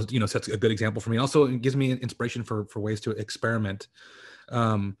 It also, sets a good example for me. Also, it gives me inspiration for ways to experiment.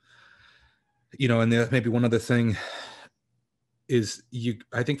 And maybe one other thing is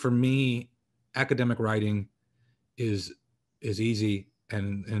I think for me, academic writing is easy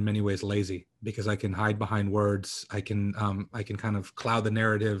and in many ways lazy, because I can hide behind words. I can kind of cloud the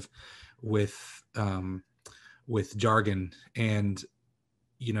narrative with jargon, and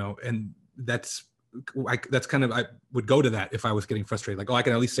that's kind of, I would go to that if I was getting frustrated, like, oh, I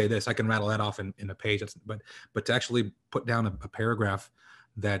can at least say this, I can rattle that off in a page. But to actually put down a paragraph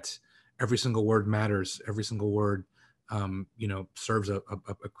that every single word matters, every single word serves a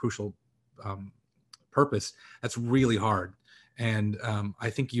crucial purpose, that's really hard. And I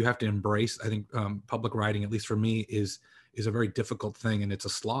think you have to embrace, I think public writing, at least for me, is a very difficult thing, and it's a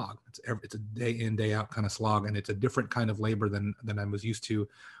slog. It's a day in, day out kind of slog, and it's a different kind of labor than I was used to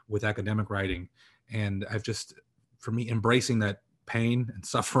with academic writing. And for me, embracing that pain and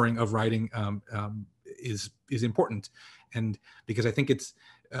suffering of writing is important. And because I think it's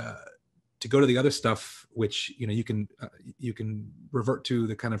to go to the other stuff, which you can revert to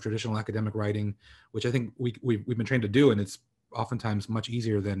the kind of traditional academic writing, which I think we've been trained to do, and it's oftentimes much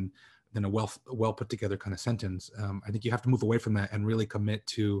easier than a well put together kind of sentence. I think you have to move away from that and really commit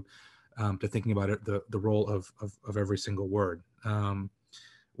to thinking about it, the role of every single word,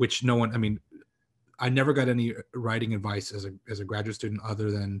 which no one. I mean, I never got any writing advice as a graduate student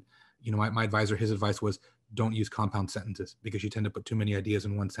other than, my advisor, his advice was, don't use compound sentences because you tend to put too many ideas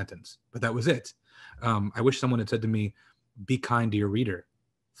in one sentence. But that was it. I wish someone had said to me, be kind to your reader.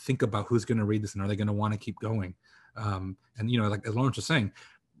 Think about who's going to read this and are they going to want to keep going? And, like as Laurence was saying,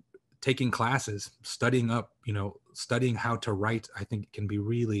 taking classes, studying up, studying how to write, I think can be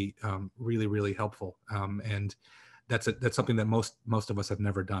really, really, really helpful. And that's something that most of us have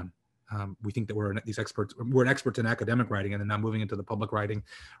never done. We think that we're an expert in academic writing, and then now moving into the public writing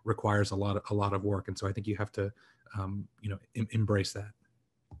requires a lot of work. And so I think you have to, embrace that.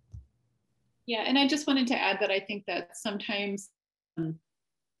 Yeah, and I just wanted to add that I think that sometimes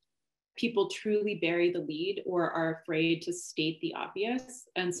people truly bury the lead or are afraid to state the obvious.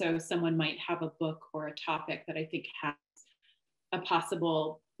 And so someone might have a book or a topic that I think has a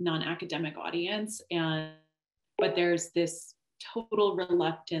possible non-academic audience, but there's this total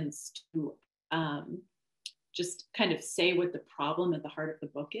reluctance to just kind of say what the problem at the heart of the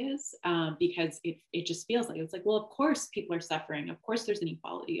book is, because it just feels like, it's like, well, of course people are suffering. Of course there's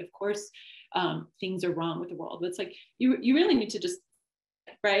inequality. Of course things are wrong with the world. But it's like, you really need to just,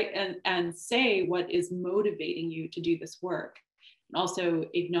 right, and say what is motivating you to do this work, and also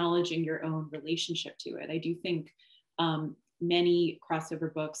acknowledging your own relationship to it. I do think many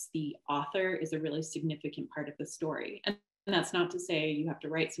crossover books, the author is a really significant part of the story. And that's not to say you have to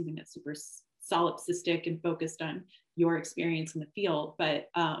write something that's super solipsistic and focused on your experience in the field, but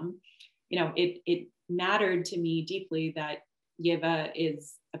it mattered to me deeply that Ieva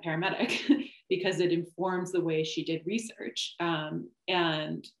is a paramedic because it informs the way she did research. And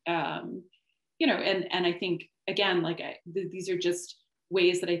I think, again, like these are just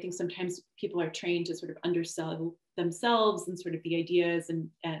ways that I think sometimes people are trained to sort of undersell themselves and sort of the ideas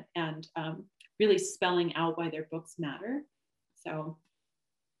and really spelling out why their books matter. So.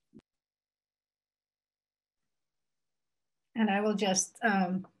 And I will just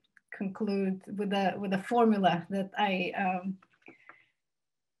conclude with a formula that I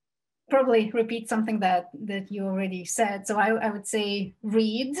probably repeat something that you already said. So I would say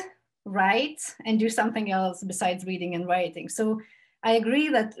read, write, and do something else besides reading and writing. So I agree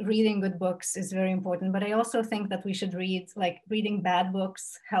that reading good books is very important, but I also think that we should reading bad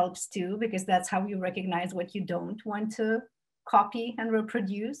books helps too, because that's how you recognize what you don't want to copy and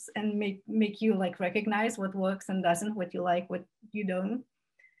reproduce and make you like recognize what works and doesn't, what you like, what you don't.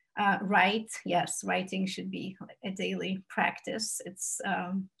 Write, yes, writing should be a daily practice. It's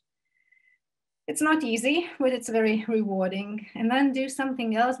not easy, but it's very rewarding. And then do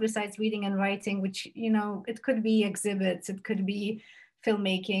something else besides reading and writing, which, it could be exhibits, it could be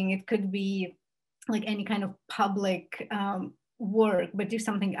filmmaking, it could be like any kind of public work, but do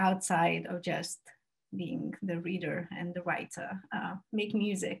something outside of just being the reader and the writer. Make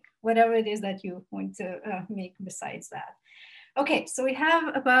music, whatever it is that you want to make besides that. Okay, so we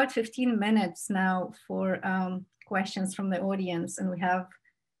have about 15 minutes now for questions from the audience, and we have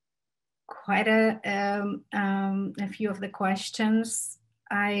quite a few of the questions.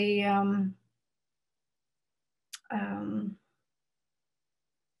 I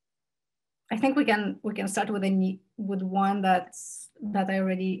think we can start with one that I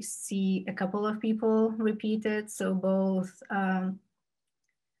already see a couple of people repeated. So both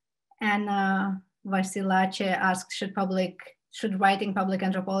Anna Vasilache asked, should writing public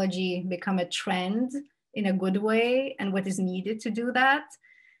anthropology become a trend in a good way, and what is needed to do that?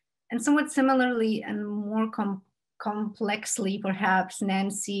 And somewhat similarly and more complexly, perhaps,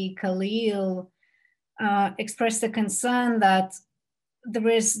 Nancy Khalil expressed a concern that there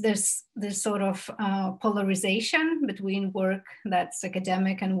is this sort of polarization between work that's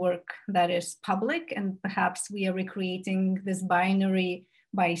academic and work that is public, and perhaps we are recreating this binary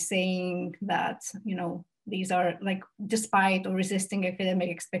by saying that, these are like despite or resisting academic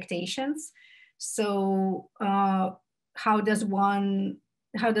expectations. So how does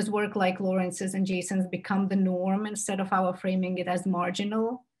work like Laurence's and Jason's become the norm instead of our framing it as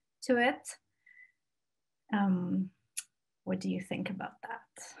marginal to it? What do you think about that?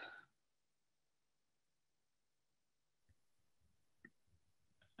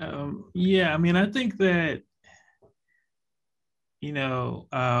 Yeah, I mean, I think that,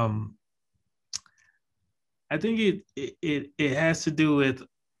 I think it has to do with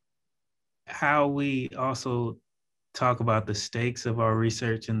how we also talk about the stakes of our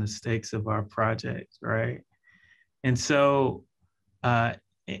research and the stakes of our projects, right? And so,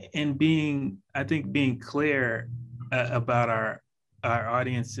 and being clear about our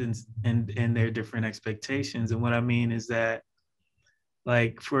audiences and their different expectations. And what I mean is that,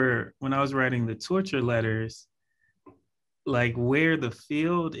 like, for when I was writing the torture letters, like where the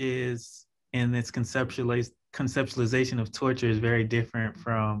field is in its conceptualization of torture is very different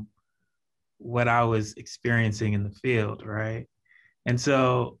from what I was experiencing in the field, right? And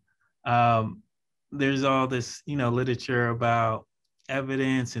so there's all this, literature about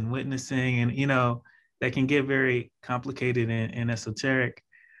evidence and witnessing, and that can get very complicated and esoteric.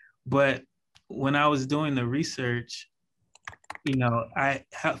 But when I was doing the research, I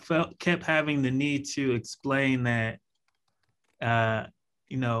kept having the need to explain that,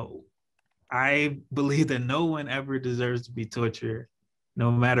 I believe that no one ever deserves to be tortured,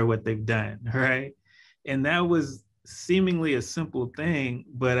 no matter what they've done, right? And that was seemingly a simple thing,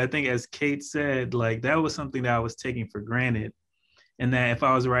 but I think, as Kate said, like that was something that I was taking for granted, and that if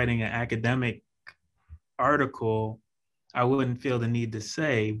I was writing an academic article, I wouldn't feel the need to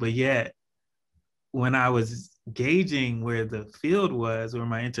say. But yet, when I was gauging where the field was, where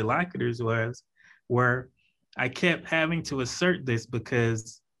my interlocutors were, I kept having to assert this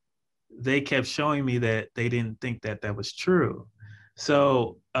because they kept showing me that they didn't think that that was true.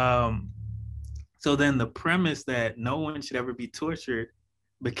 So, so then the premise that no one should ever be tortured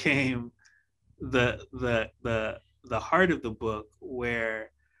became the heart of the book,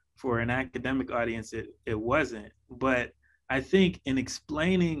 where for an academic audience, it wasn't. But I think in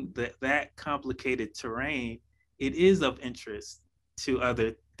explaining that complicated terrain, it is of interest to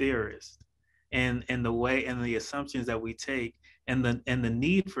other theorists, and the way and the assumptions that we take, and the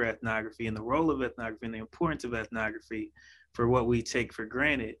need for ethnography, and the role of ethnography, and the importance of ethnography for what we take for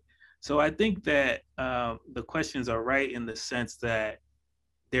granted. So I think that the questions are right in the sense that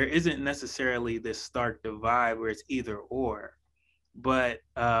there isn't necessarily this stark divide where it's either or, but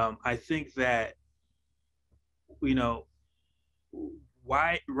I think that,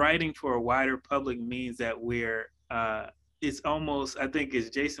 why writing for a wider public means that we're it's almost, I think, as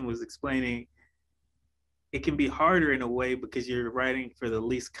Jason was explaining, it can be harder in a way because you're writing for the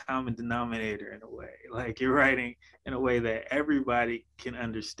least common denominator in a way. Like you're writing in a way that everybody can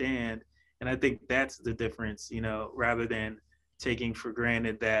understand. And I think that's the difference, rather than taking for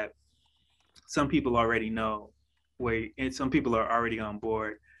granted that some people already know and some people are already on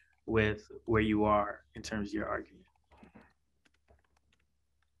board with where you are in terms of your argument.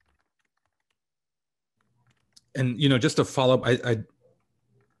 And, just to follow up,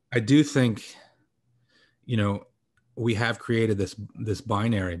 I do think, we have created this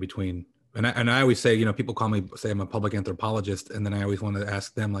binary between, and I always say, people call me, say I'm a public anthropologist, and then I always want to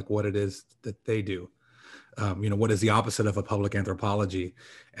ask them like what it is that they do. What is the opposite of a public anthropology?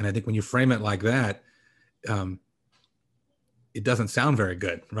 And I think when you frame it like that, it doesn't sound very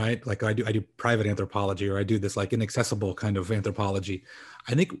good, right? Like I do private anthropology, or I do this like inaccessible kind of anthropology.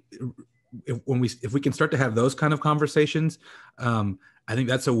 I think if we can start to have those kind of conversations, I think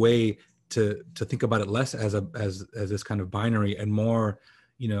that's a way to think about it less as this kind of binary, and more,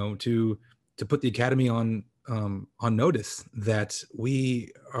 to put the academy on notice that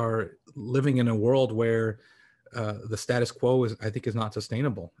we are living in a world where the status quo I think is not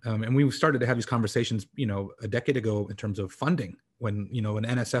sustainable. And we started to have these conversations, a decade ago in terms of funding, when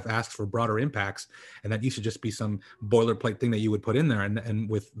NSF asked for broader impacts, and that used to just be some boilerplate thing that you would put in there. And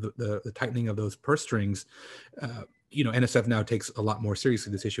with the tightening of those purse strings, NSF now takes a lot more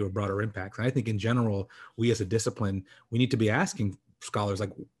seriously this issue of broader impacts. And I think in general, we as a discipline, we need to be asking scholars,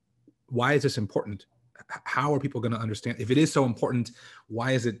 like, why is this important? How are people going to understand? If it is so important,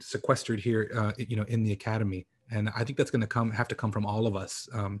 why is it sequestered here, in the academy? And I think that's going to have to come from all of us,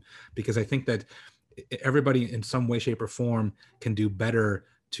 because I think that everybody in some way, shape, or form can do better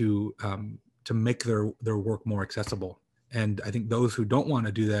to make their work more accessible. And I think those who don't want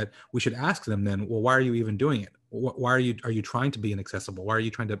to do that, we should ask them then, well, why are you even doing it? Why are you trying to be inaccessible? Why are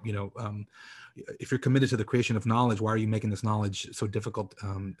you trying to, if you're committed to the creation of knowledge, why are you making this knowledge so difficult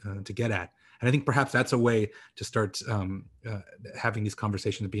to get at? And I think perhaps that's a way to start having these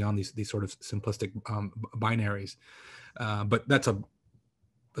conversations beyond these sort of simplistic binaries. But that's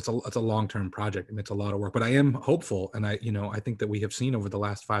a long-term project, and it's a lot of work. But I am hopeful, and I think that we have seen over the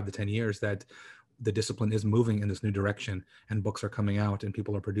last 5 to 10 years that the discipline is moving in this new direction, and books are coming out, and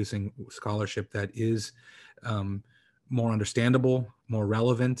people are producing scholarship that is more understandable, more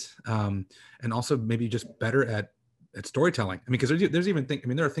relevant, and also maybe just better at storytelling. I mean, because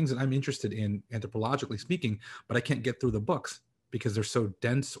there are things that I'm interested in anthropologically speaking, but I can't get through the books because they're so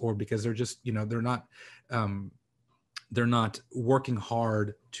dense, or because they're just, they're not working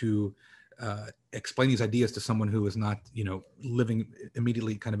hard to explain these ideas to someone who is not, living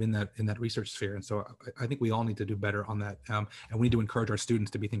immediately kind of in that research sphere. And so I think we all need to do better on that. And we need to encourage our students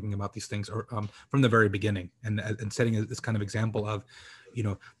to be thinking about these things from the very beginning, and setting this kind of example of,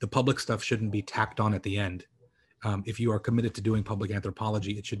 the public stuff shouldn't be tacked on at the end. If you are committed to doing public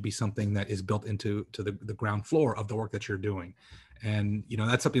anthropology, it should be something that is built into the ground floor of the work that you're doing. And,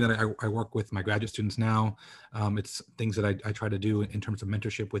 that's something that I work with my graduate students now. It's things that I try to do in terms of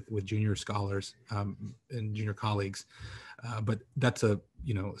mentorship with junior scholars and junior colleagues. But that's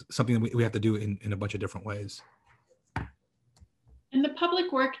something that we have to do in a bunch of different ways. And the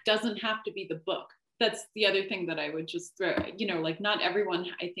public work doesn't have to be the book. That's the other thing that I would just throw, like not everyone,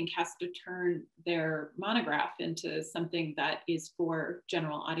 I think, has to turn their monograph into something that is for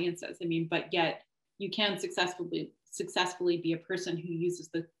general audiences. I mean, but yet you can successfully be a person who uses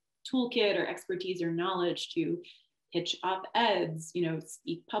the toolkit or expertise or knowledge to pitch op-eds,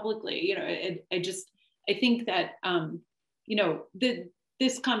 speak publicly. I think that,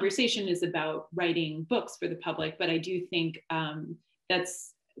 this conversation is about writing books for the public, but I do think that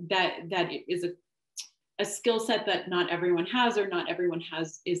is a skill set that not everyone has, or not everyone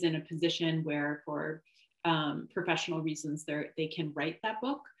is in a position where, for professional reasons, they can write that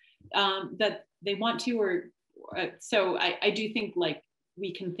book that they want to, or so I do think like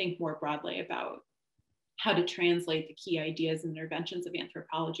we can think more broadly about how to translate the key ideas and interventions of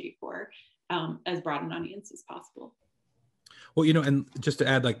anthropology for as broad an audience as possible. Well, and just to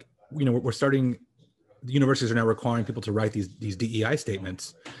add, like, we're starting, the universities are now requiring people to write these DEI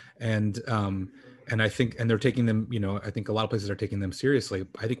statements, and I think, and they're taking them, I think a lot of places are taking them seriously.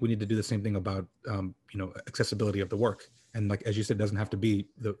 I think we need to do the same thing about, accessibility of the work. And like, as you said, it doesn't have to be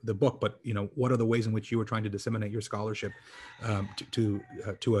the book, but, what are the ways in which you are trying to disseminate your scholarship to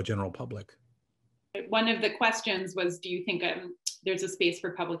a general public? One of the questions was, do you think there's a space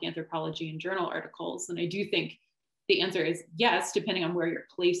for public anthropology in journal articles? And I do think the answer is yes, depending on where you're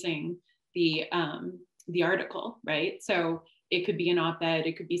placing the article, right? So it could be an op-ed,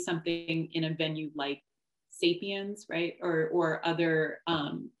 it could be something in a venue like Sapiens, right? Or other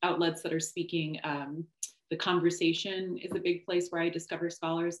outlets that are speaking. The Conversation is a big place where I discover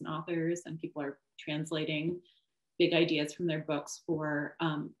scholars and authors, and people are translating big ideas from their books for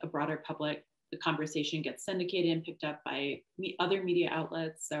a broader public. The Conversation gets syndicated and picked up by other media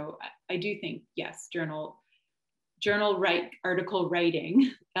outlets. So I do think, yes, article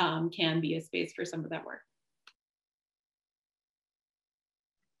writing can be a space for some of that work.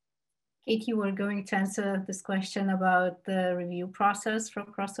 Kate, you were going to answer this question about the review process for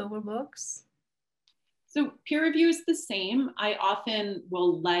crossover books. So peer review is the same. I often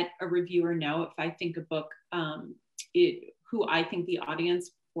will let a reviewer know if I think a book, who I think the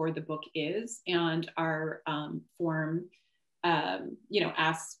audience for the book is, and our form,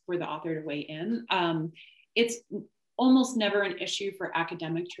 asks for the author to weigh in. It's almost never an issue for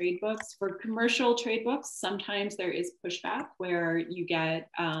academic trade books. For commercial trade books, sometimes there is pushback where you get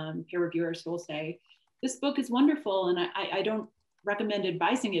peer reviewers who will say, this book is wonderful and I don't recommend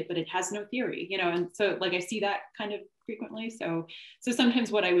advising it, but it has no theory, and so like I see that kind of frequently. So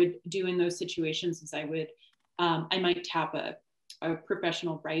sometimes what I would do in those situations is I might tap a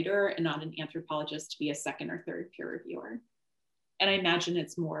professional writer and not an anthropologist to be a second or third peer reviewer. And I imagine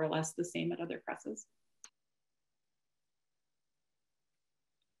it's more or less the same at other presses.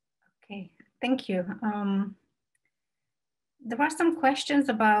 Okay, thank you. There are some questions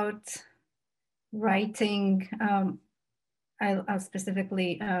about writing. I'll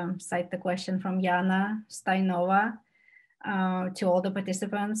specifically cite the question from Jana Steinova to all the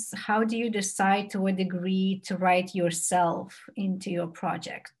participants. How do you decide to a degree to write yourself into your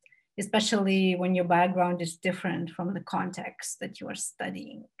project, especially when your background is different from the context that you are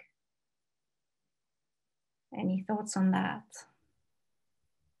studying? Any thoughts on that?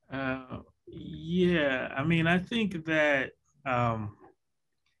 Yeah, I mean, I think that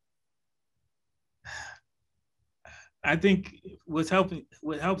I think what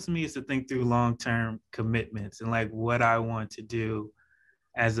helps me is to think through long-term commitments and like what I want to do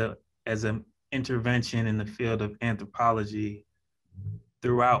as an intervention in the field of anthropology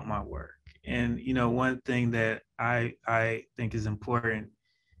throughout my work. And one thing that I think is important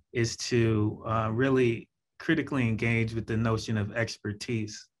is to really critically engage with the notion of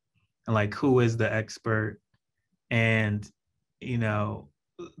expertise and like who is the expert, and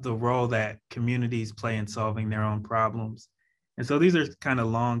the role that communities play in solving their own problems. And so these are kind of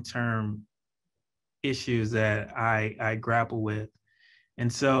long-term issues that I grapple with.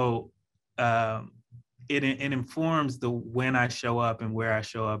 And so it informs the when I show up and where I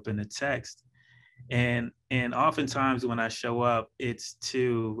show up in the text. And oftentimes when I show up, it's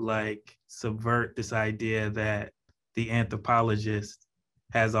to like subvert this idea that the anthropologist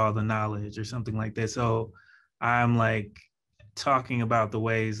has all the knowledge or something like that. So I'm like talking about the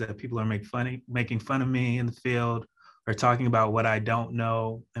ways that people are making fun of me in the field, or talking about what I don't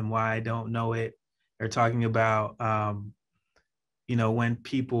know and why I don't know it, or talking about, when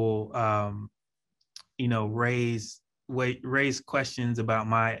people, raise questions about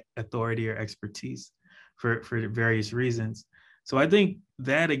my authority or expertise for various reasons. So I think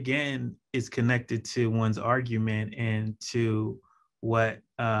that again is connected to one's argument and to what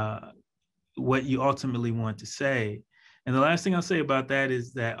you ultimately want to say. And the last thing I'll say about that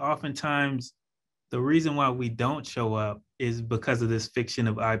is that oftentimes the reason why we don't show up is because of this fiction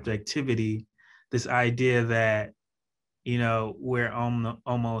of objectivity, this idea that, we're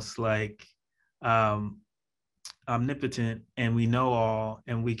almost like omnipotent and we know all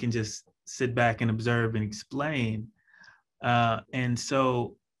and we can just sit back and observe and explain. And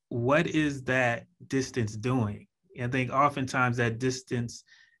so what is that distance doing? I think oftentimes that distance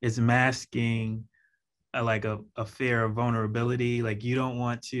is masking a fear of vulnerability. Like you don't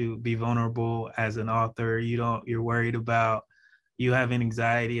want to be vulnerable as an author. You're worried about, you have an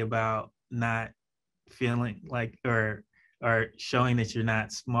anxiety about not feeling like, or showing that you're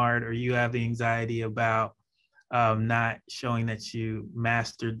not smart, or you have the anxiety about not showing that you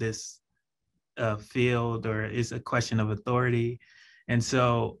mastered this field, or it's a question of authority. And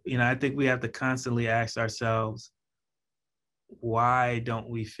so, I think we have to constantly ask ourselves, why don't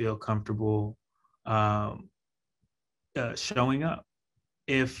we feel comfortable showing up?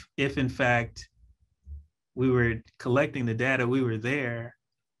 If in fact we were collecting the data, we were there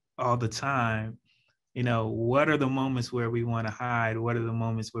all the time, what are the moments where we want to hide? What are the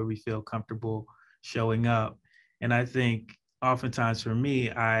moments where we feel comfortable showing up? And I think oftentimes for me,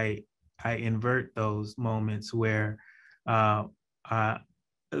 I invert those moments where I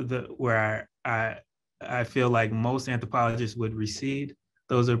feel like most anthropologists would recede.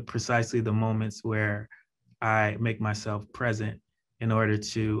 Those are precisely the moments where I make myself present in order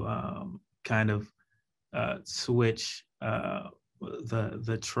to kind of switch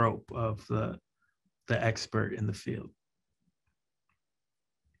the trope of the expert in the field.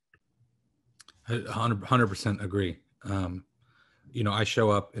 100% agree. I show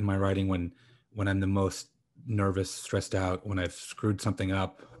up in my writing when I'm the most nervous, stressed out, when I've screwed something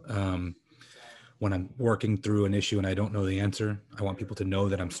up, when I'm working through an issue and I don't know the answer. I want people to know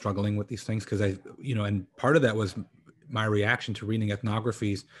that I'm struggling with these things, because and part of that was my reaction to reading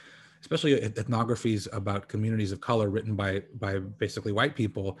ethnographies, especially ethnographies about communities of color written by basically white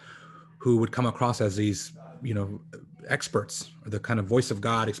people who would come across as these, you know, experts, or the kind of voice of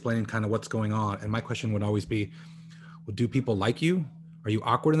God explaining kind of what's going on. And my question would always be, well, do people like you? Are you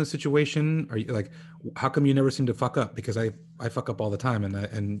awkward in the situation? Are you like, how come you never seem to fuck up? Because I fuck up all the time,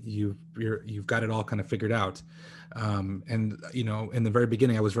 and you've got it all kind of figured out. And you know, in the very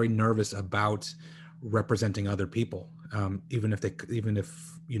beginning, I was very nervous about representing other people, even if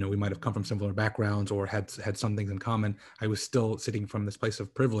you know, we might have come from similar backgrounds or had some things in common. I was still sitting from this place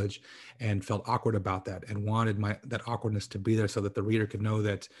of privilege and felt awkward about that, and wanted that awkwardness to be there so that the reader could know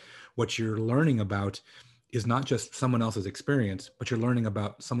that what you're learning about is not just someone else's experience, but you're learning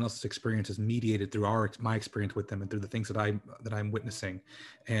about someone else's experiences mediated through my experience with them and through the things that I'm witnessing.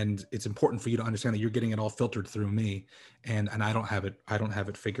 And it's important for you to understand that you're getting it all filtered through me, and I don't have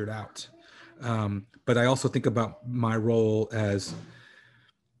it figured out. But I also think about my role as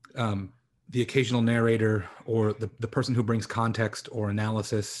the occasional narrator, or the person who brings context or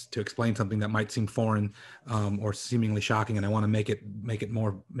analysis to explain something that might seem foreign or seemingly shocking, and I want to make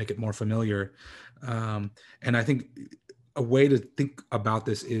it more familiar. And I think a way to think about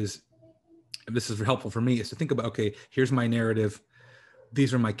this is helpful for me, is to think about, okay, here's my narrative,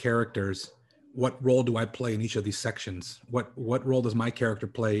 these are my characters. What role do I play in each of these sections? What role does my character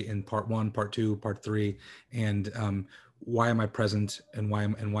play in part 1, part 2, part 3, and why am I present, and why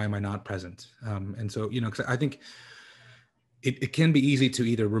am I not present? And so, you know, because I think it can be easy to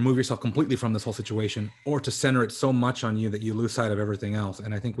either remove yourself completely from this whole situation, or to center it so much on you that you lose sight of everything else.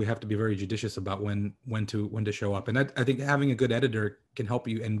 And I think we have to be very judicious about when to show up. And I think having a good editor can help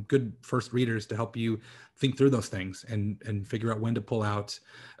you, and good first readers to help you think through those things and figure out when to pull out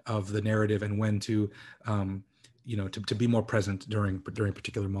of the narrative, and when to you know, to be more present during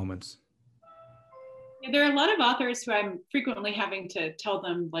particular moments. There are a lot of authors who I'm frequently having to tell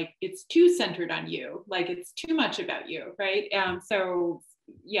them, like, it's too centered on you, like it's too much about you, right? So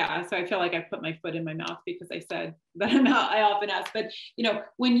I feel like I put my foot in my mouth because I said that I often ask. But you know,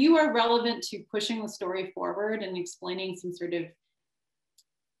 when you are relevant to pushing the story forward and explaining some sort of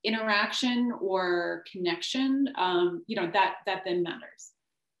interaction or connection, you know, that then matters.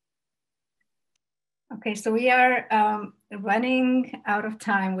 Okay, so we are running out of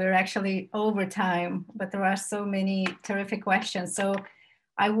time. We're actually over time, but there are so many terrific questions. So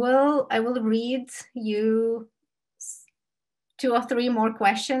I will read you 2 or 3 more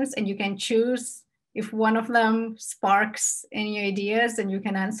questions, and you can choose if one of them sparks any ideas, and you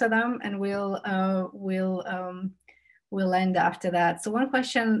can answer them, and we'll end after that. So one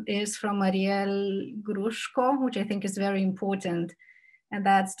question is from Marielle Grushko, which I think is very important. And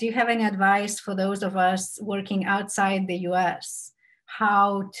that's, do you have any advice for those of us working outside the US,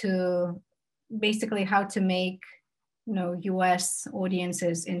 how to make, you know, US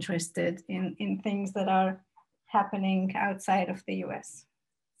audiences interested in things that are happening outside of the US?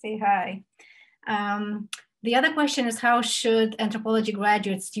 Say hi. The other question is, how should anthropology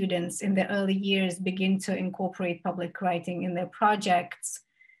graduate students in the early years begin to incorporate public writing in their projects?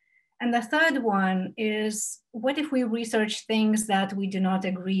 And the third one is, what if we research things that we do not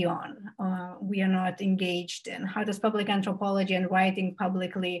agree on, we are not engaged in? How does public anthropology and writing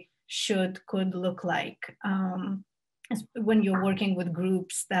publicly could look like when you're working with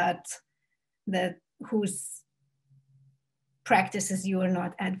groups that whose practices you are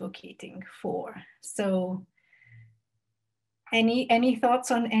not advocating for? So any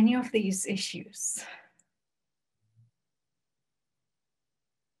thoughts on any of these issues?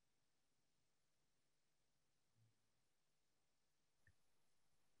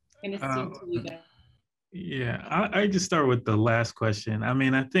 Yeah, I just start with the last question. I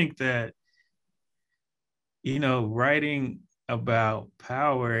mean, I think that, you know, writing about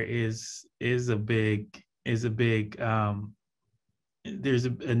power is a big there's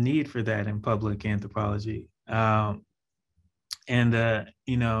a need for that in public anthropology. You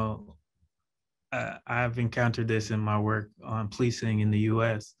know, I've encountered this in my work on policing in the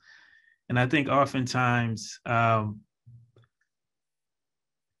US. And I think oftentimes,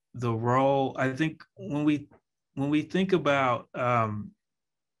 the role, I think when we think about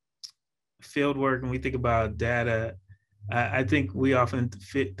field work and we think about data, I think we often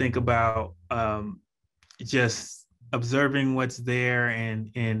think about just observing what's there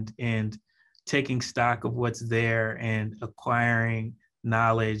and taking stock of what's there and acquiring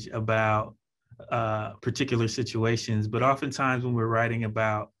knowledge about particular situations. But oftentimes when we're writing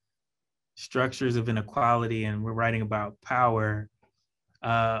about structures of inequality and we're writing about power,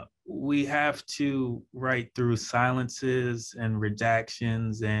 we have to write through silences and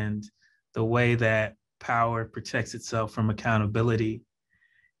redactions and the way that power protects itself from accountability.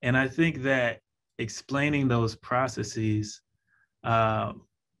 And I think that explaining those processes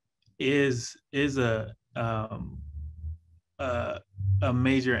is a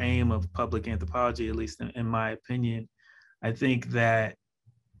major aim of public anthropology, at least in my opinion. I think that,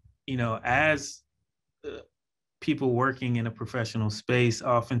 you know, as people working in a professional space,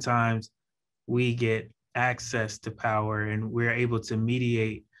 oftentimes we get access to power and we're able to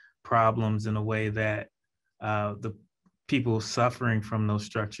mediate problems in a way that the people suffering from those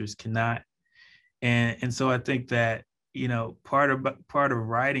structures cannot. And so I think that, you know, part of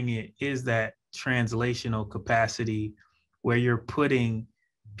writing it is that translational capacity where you're putting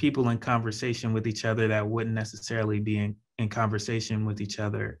people in conversation with each other that wouldn't necessarily be in conversation with each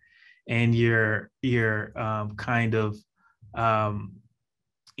other. And you're kind of,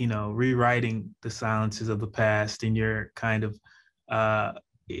 you know, rewriting the silences of the past, and you're kind of,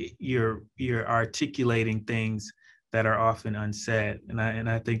 you're articulating things that are often unsaid. And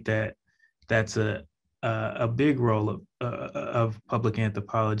I think that that's a big role of public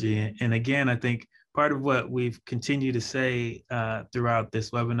anthropology. And again, I think part of what we've continued to say throughout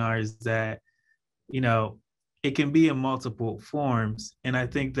this webinar is that, you know, it can be in multiple forms. And I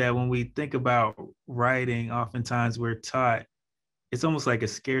think that when we think about writing, oftentimes we're taught, it's almost like a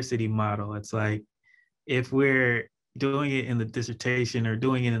scarcity model. It's like, if we're doing it in the dissertation or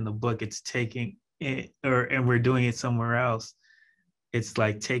doing it in the book, it's taking it, and we're doing it somewhere else, it's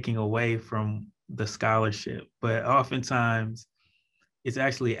like taking away from the scholarship. But oftentimes it's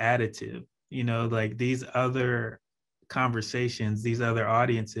actually additive, you know, like these other conversations, these other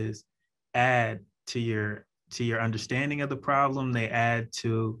audiences add to your understanding of the problem. They add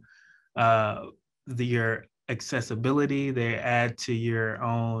to your accessibility. They add to your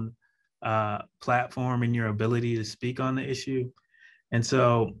own platform and your ability to speak on the issue. And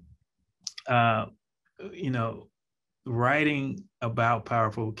so, you know, writing about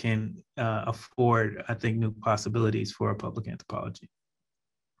powerful can afford, I think, new possibilities for public anthropology.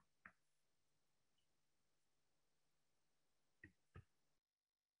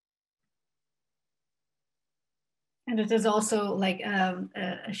 And it is also like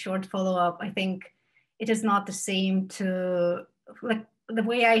a short follow-up. I think it is not the same to, like, the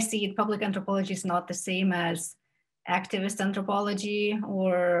way I see it, public anthropology is not the same as activist anthropology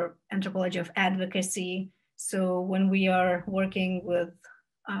or anthropology of advocacy. So when we are working with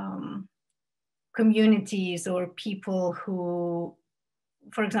communities or people who,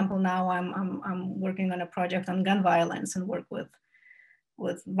 for example, now I'm working on a project on gun violence and work with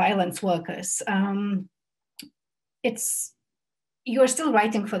violence workers. You're still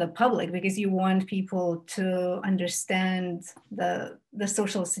writing for the public because you want people to understand the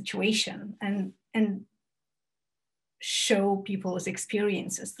social situation and show people's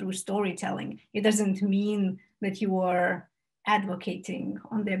experiences through storytelling. It doesn't mean that you are advocating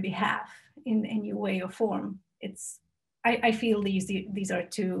on their behalf in any way or form. I feel these are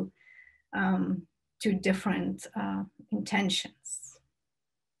two different intentions.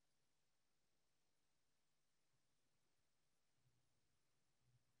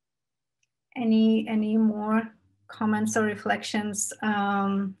 Any more comments or reflections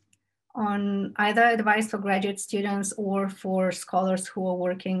on either advice for graduate students or for scholars who are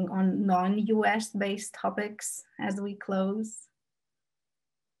working on non-US based topics as we close?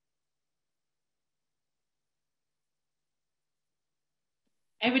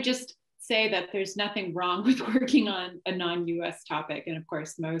 I would just say that there's nothing wrong with working on a non-US topic. And of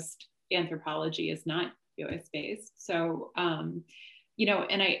course, most anthropology is not US based. So, you know,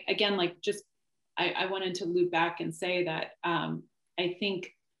 and I, again, like just, I wanted to loop back and say that I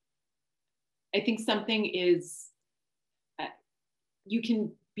think something is, you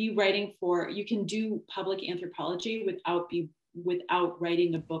can be writing for, you can do public anthropology without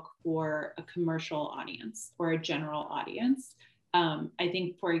writing a book for a commercial audience or a general audience. I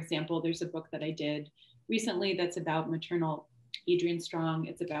think, for example, there's a book that I did recently that's about maternal, Adrian Strong.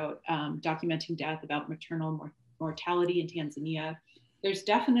 It's about documenting death, about maternal mortality in Tanzania. There's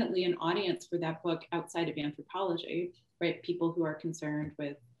definitely an audience for that book outside of anthropology, right? People who are concerned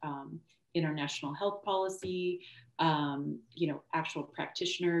with international health policy, you know, actual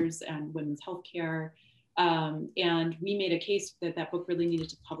practitioners and women's healthcare. And we made a case that that book really needed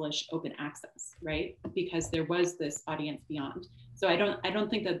to publish open access, right? Because there was this audience beyond. So I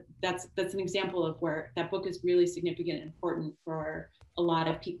don't think that that's an example of where that book is really significant and important for a lot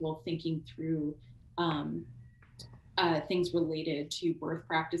of people thinking through things related to birth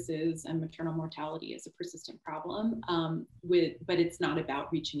practices and maternal mortality as a persistent problem, but it's not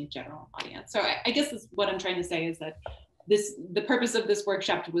about reaching a general audience. So I guess what I'm trying to say is that the purpose of this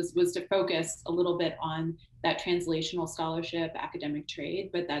workshop was to focus a little bit on that translational scholarship, academic trade,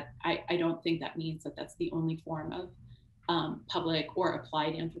 but that I don't think that means that that's the only form of public or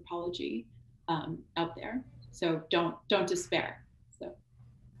applied anthropology out there. So don't despair. So.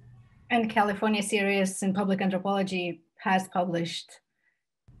 And California Series in Public Anthropology has published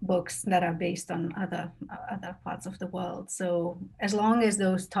books that are based on other parts of the world. So as long as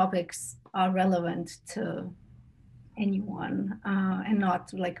those topics are relevant to anyone and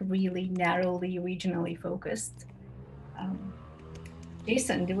not like really narrowly regionally focused.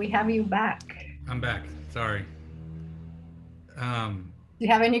 Jason, do we have you back? I'm back. Sorry. Do you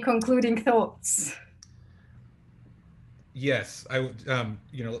have any concluding thoughts? Yes, I would.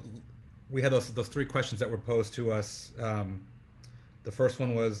 You know, we had those three questions that were posed to us. The first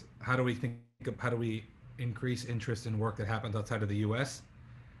one was, how do we increase interest in work that happens outside of the U.S.?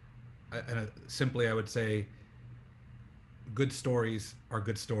 Simply, I would say, good stories are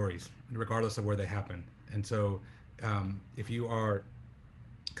good stories, regardless of where they happen. And so, if you are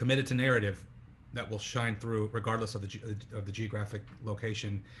committed to narrative, that will shine through regardless of the geographic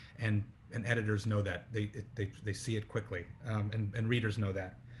location, and editors know that they see it quickly, and readers know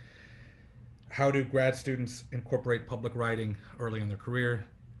that. How do grad students incorporate public writing early in their career?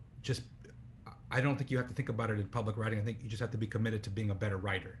 I don't think you have to think about it in public writing. I think you just have to be committed to being a better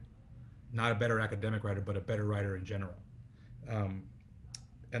writer, not a better academic writer, but a better writer in general.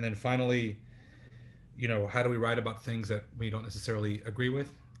 And then finally, you know, how do we write about things that we don't necessarily agree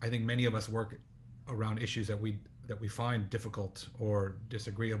with? I think many of us work around issues that we find difficult or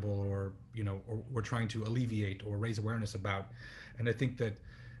disagreeable, or, you know, or we're trying to alleviate or raise awareness about. And I think that,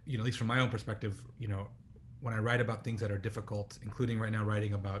 you know, at least from my own perspective, you know, when I write about things that are difficult, including right now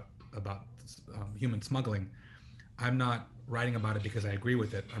writing about human smuggling, I'm not writing about it because I agree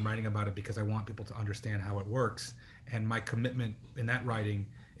with it. I'm writing about it because I want people to understand how it works. And my commitment in that writing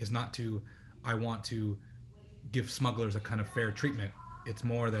is not I want to give smugglers a kind of fair treatment. It's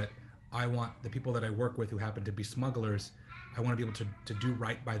more that I want the people that I work with who happen to be smugglers, I want to be able to do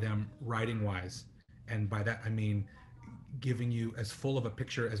right by them writing wise. And by that, I mean giving you as full of a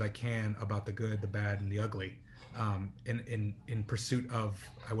picture as I can about the good, the bad, and the ugly, in pursuit of,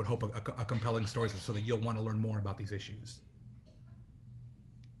 I would hope, a compelling story, so that you'll want to learn more about these issues.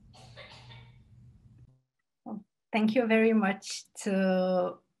 Thank you very much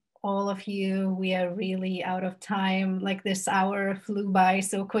to all of you. We are really out of time. Like, this hour flew by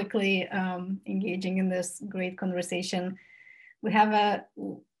so quickly, engaging in this great conversation. We have a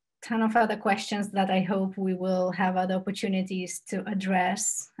ton of other questions that I hope we will have other opportunities to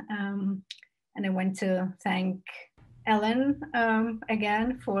address. And I want to thank Ellen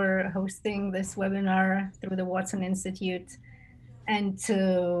again for hosting this webinar through the Watson Institute, and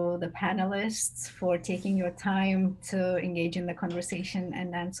to the panelists for taking your time to engage in the conversation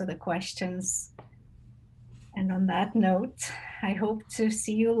and answer the questions. And on that note, I hope to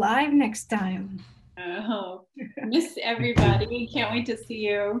see you live next time. Oh, miss everybody. Can't wait to see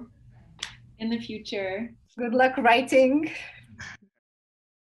you in the future. Good luck writing.